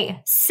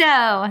 Okay.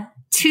 So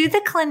to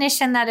the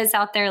clinician that is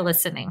out there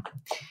listening,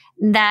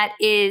 that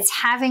is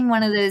having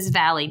one of those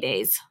valley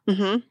days.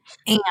 And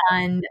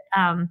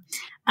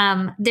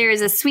there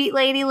is a sweet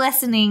lady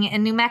listening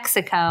in New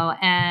Mexico,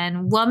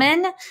 and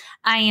woman,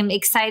 I am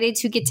excited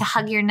to get to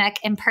hug your neck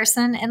in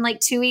person in like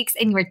 2 weeks.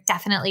 And you are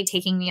definitely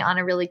taking me on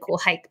a really cool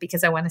hike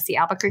because I want to see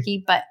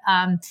Albuquerque. But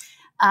on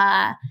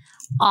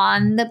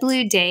the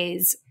blue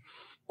days,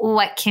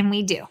 what can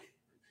we do?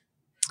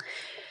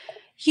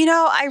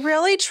 I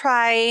really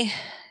try.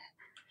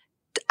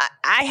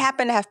 I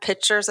happen to have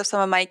pictures of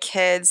some of my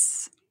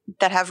kids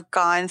that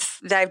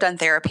that I've done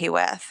therapy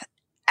with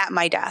at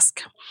my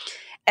desk.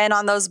 And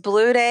on those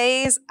blue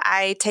days,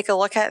 I take a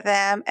look at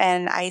them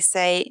and I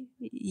say,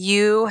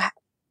 you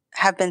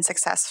have been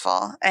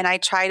successful. And I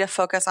try to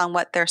focus on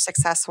what their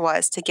success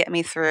was to get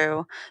me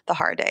through the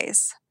hard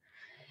days.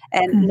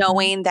 And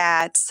knowing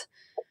that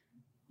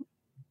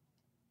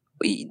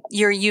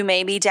you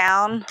may be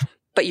down,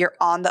 but you're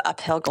on the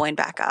uphill going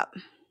back up.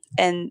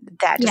 And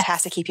that just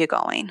has to keep you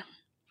going.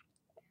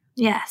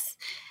 Yes.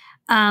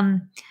 I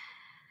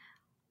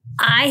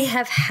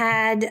have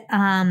had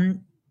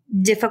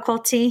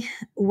difficulty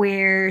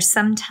where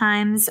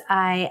sometimes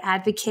I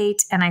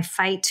advocate and I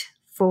fight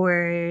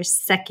for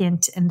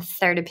second and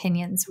third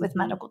opinions with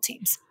medical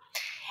teams.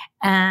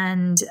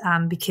 And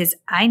because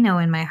I know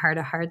in my heart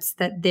of hearts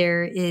that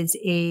there is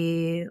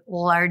a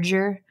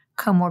larger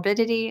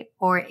comorbidity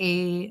or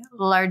a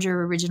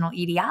larger original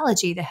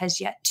etiology that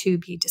has yet to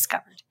be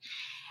discovered.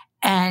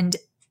 And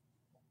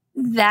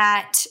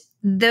that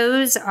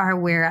those are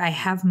where I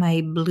have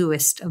my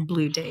bluest of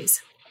blue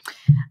days.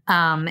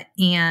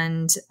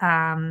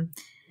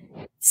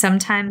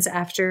 Sometimes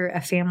after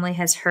a family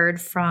has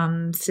heard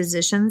from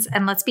physicians,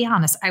 and let's be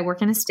honest, I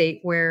work in a state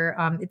where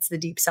it's the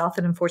Deep South,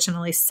 and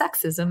unfortunately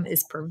sexism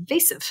is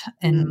pervasive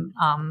in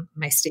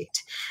my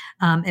state.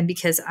 And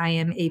because I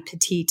am a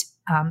petite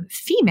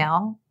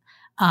female,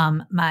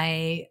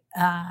 my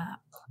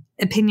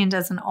opinion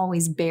doesn't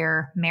always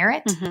bear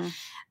merit.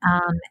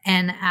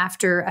 And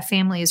after a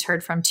family has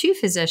heard from two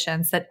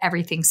physicians that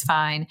everything's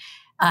fine,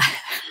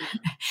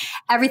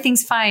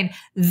 everything's fine.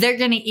 They're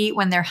going to eat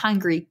when they're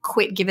hungry.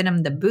 Quit giving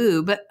them the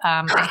boob.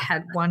 I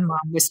had one mom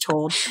was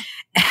told,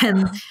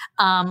 and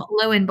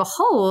lo and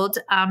behold,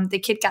 the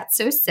kid got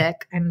so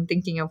sick. I'm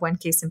thinking of one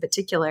case in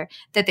particular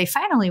that they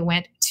finally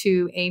went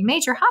to a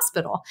major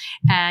hospital.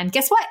 And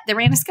guess what? They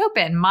ran a scope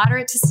in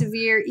moderate to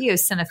severe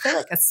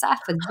eosinophilic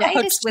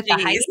esophagitis with a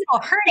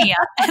hiatal hernia.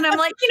 And I'm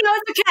like,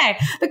 it's okay.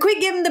 But quit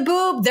giving the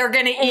boob. They're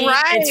going to eat.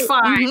 Right. It's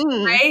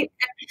fine. Right.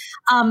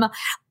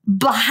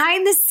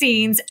 Behind the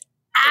scenes,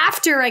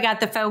 after I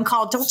got the phone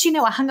call, don't you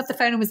know, I hung up the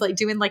phone and was like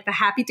doing like the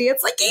happy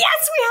dance, like, yes,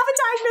 we have a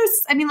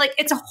diagnosis. I mean, like,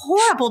 it's a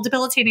horrible,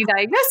 debilitating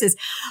diagnosis,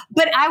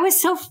 but I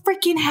was so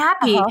freaking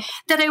happy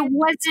that I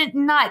wasn't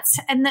nuts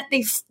and that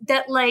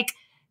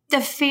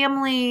the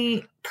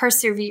family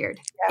persevered.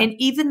 Yeah. And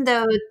even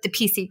though the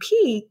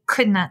PCP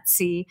could not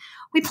see,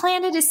 we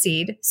planted a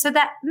seed so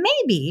that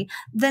maybe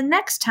the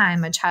next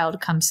time a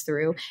child comes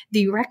through,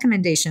 the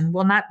recommendation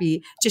will not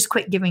be just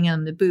quit giving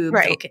them the boob,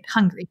 they'll get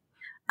hungry.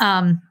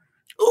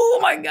 Oh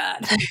my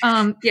God.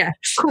 Yeah,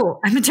 cool.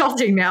 I'm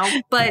adulting now.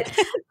 But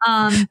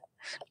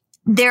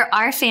there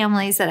are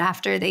families that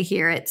after they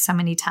hear it so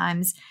many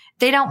times,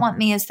 they don't want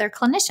me as their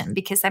clinician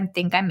because I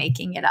think I'm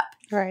making it up.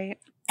 Right.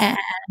 And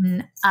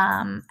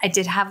I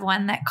did have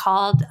one that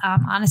called,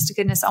 honest to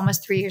goodness,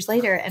 almost 3 years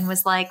later and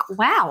was like,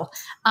 wow.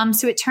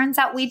 So it turns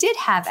out we did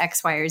have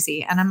X, Y, or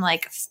Z. And I'm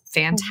like,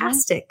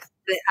 fantastic.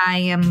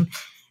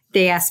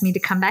 They asked me to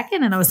come back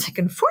in. And I was like,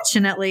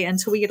 unfortunately,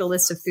 until we get a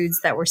list of foods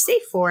that we're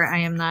safe for, I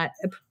am not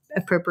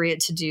appropriate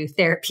to do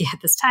therapy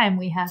at this time.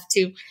 We have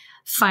to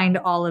find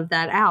all of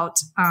that out.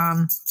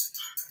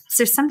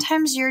 So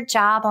sometimes your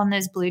job on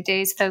those blue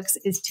days, folks,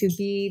 is to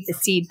be the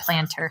seed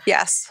planter.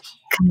 Yes.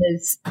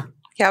 Because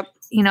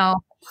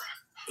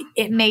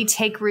it may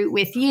take root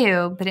with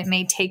you, but it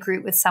may take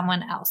root with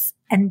someone else.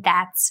 And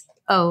that's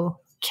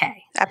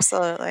okay.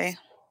 Absolutely.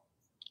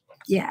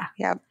 Yeah.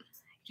 Yep.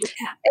 Yeah.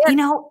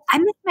 I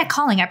missed my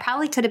calling. I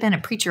probably could have been a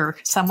preacher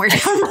somewhere down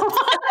the line.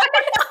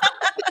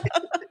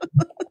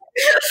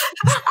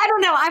 I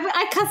don't know.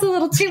 I cuss a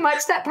little too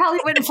much. That probably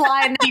wouldn't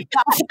fly in the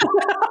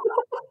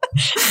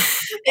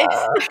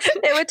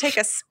It would take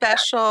a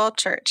special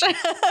church.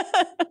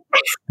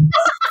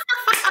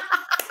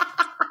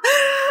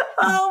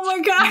 Oh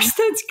my gosh,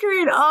 that's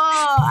great.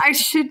 Oh, I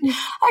should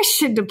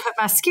have put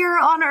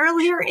mascara on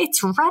earlier.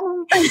 It's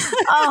running.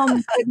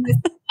 Okay.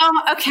 All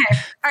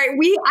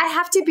right. I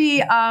have to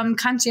be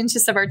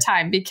conscientious of our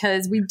time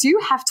because we do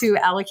have to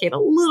allocate a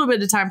little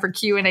bit of time for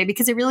Q&A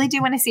because I really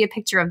do want to see a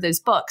picture of those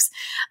books.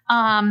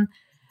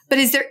 But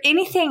is there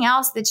anything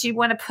else that you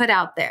want to put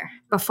out there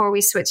before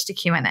we switch to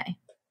Q&A?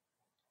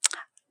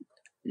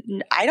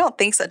 I don't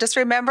think so. Just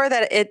remember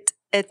that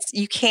it's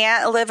you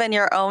can't live in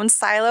your own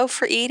silo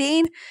for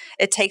eating.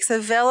 It takes a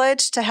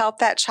village to help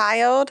that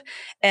child.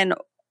 And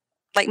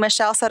like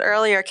Michelle said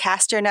earlier,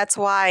 cast your nets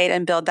wide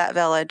and build that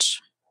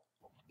village.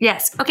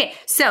 Yes. Okay.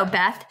 So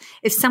Beth,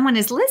 if someone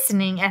is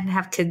listening and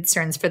have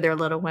concerns for their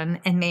little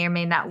one and may or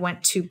may not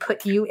want to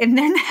put you in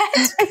their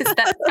net, because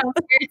that sounds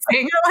weird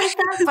saying it like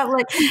that, but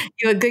like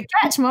you're a good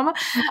catch, Mama.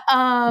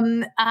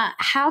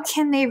 How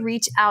can they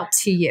reach out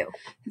to you?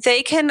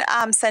 They can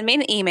send me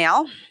an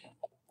email.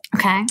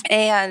 Okay.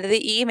 And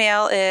the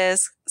email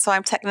is, so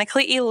I'm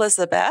technically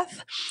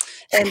Elizabeth.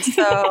 And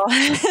so,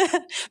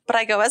 but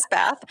I go as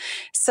Beth.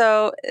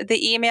 So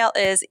the email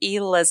is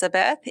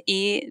Elizabeth,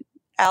 Elizabeth,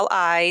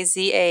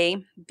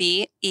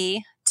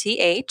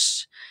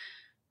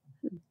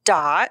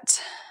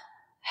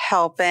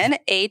 Halpin,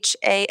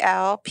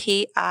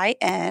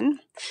 HALPIN,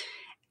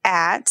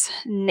 at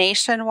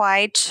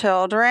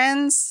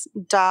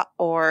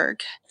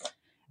nationwidechildrens.org.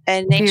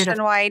 And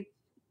Nationwide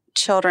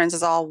Children's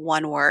is all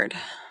one word.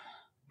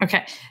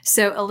 Okay.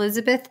 So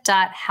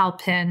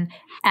Elizabeth.Halpin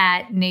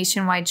at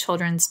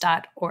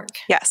nationwidechildrens.org.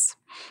 Yes.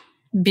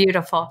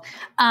 Beautiful.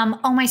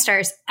 Oh my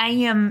stars. I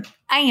am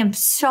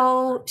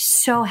so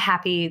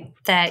happy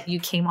that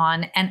you came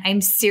on, and I'm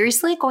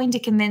seriously going to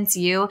convince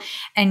you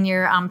and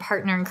your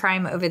partner in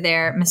crime over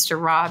there, Mr.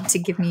 Rob, to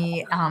give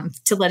me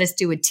to let us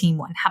do a team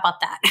one. How about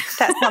that?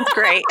 That sounds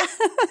great.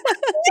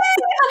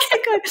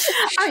 Okay, good.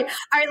 All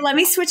right. Let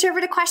me switch over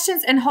to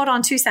questions and hold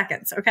on 2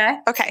 seconds. Okay.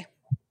 Okay.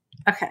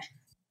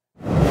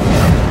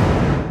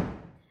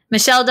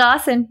 Michelle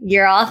Dawson,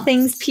 your All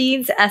Things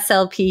Peds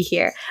SLP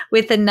here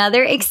with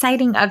another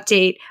exciting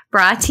update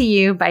brought to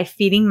you by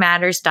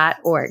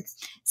feedingmatters.org.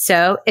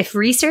 So if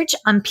research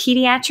on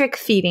pediatric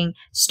feeding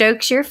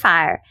stokes your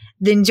fire,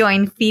 then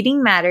join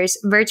Feeding Matters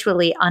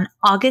virtually on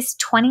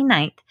August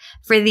 29th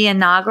for the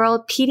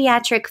inaugural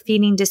Pediatric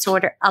Feeding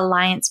Disorder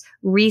Alliance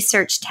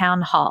Research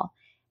Town Hall.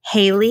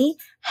 Haley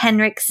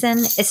Henriksen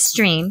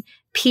Estreen,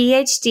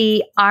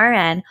 PhD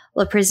RN,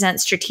 will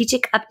present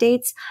strategic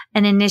updates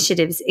and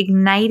initiatives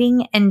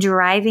igniting and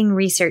driving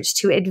research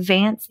to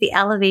advance the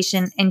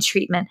elevation and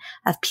treatment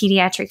of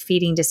pediatric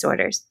feeding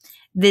disorders.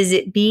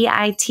 Visit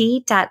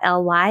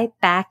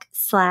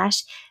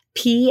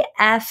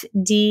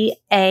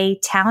bit.ly/PFDA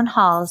town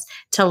halls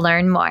to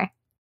learn more.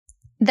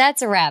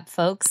 That's a wrap,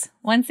 folks.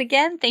 Once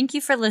again, thank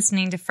you for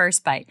listening to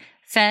First Bite.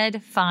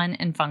 Fed, fun,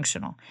 and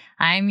functional.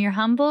 I'm your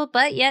humble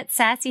but yet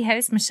sassy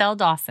host, Michelle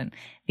Dawson,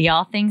 the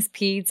All Things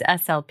Peds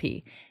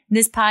SLP.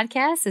 This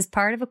podcast is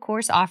part of a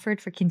course offered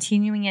for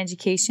continuing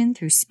education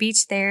through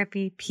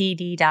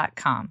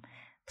SpeechTherapyPD.com.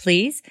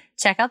 Please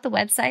check out the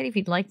website if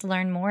you'd like to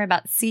learn more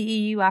about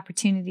CEU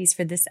opportunities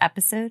for this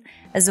episode,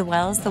 as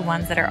well as the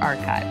ones that are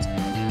archived.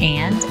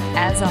 And,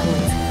 as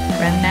always,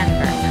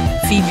 remember,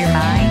 feed your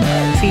mind,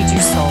 feed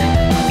your soul,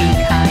 be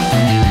kind,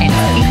 and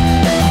feed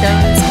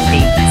those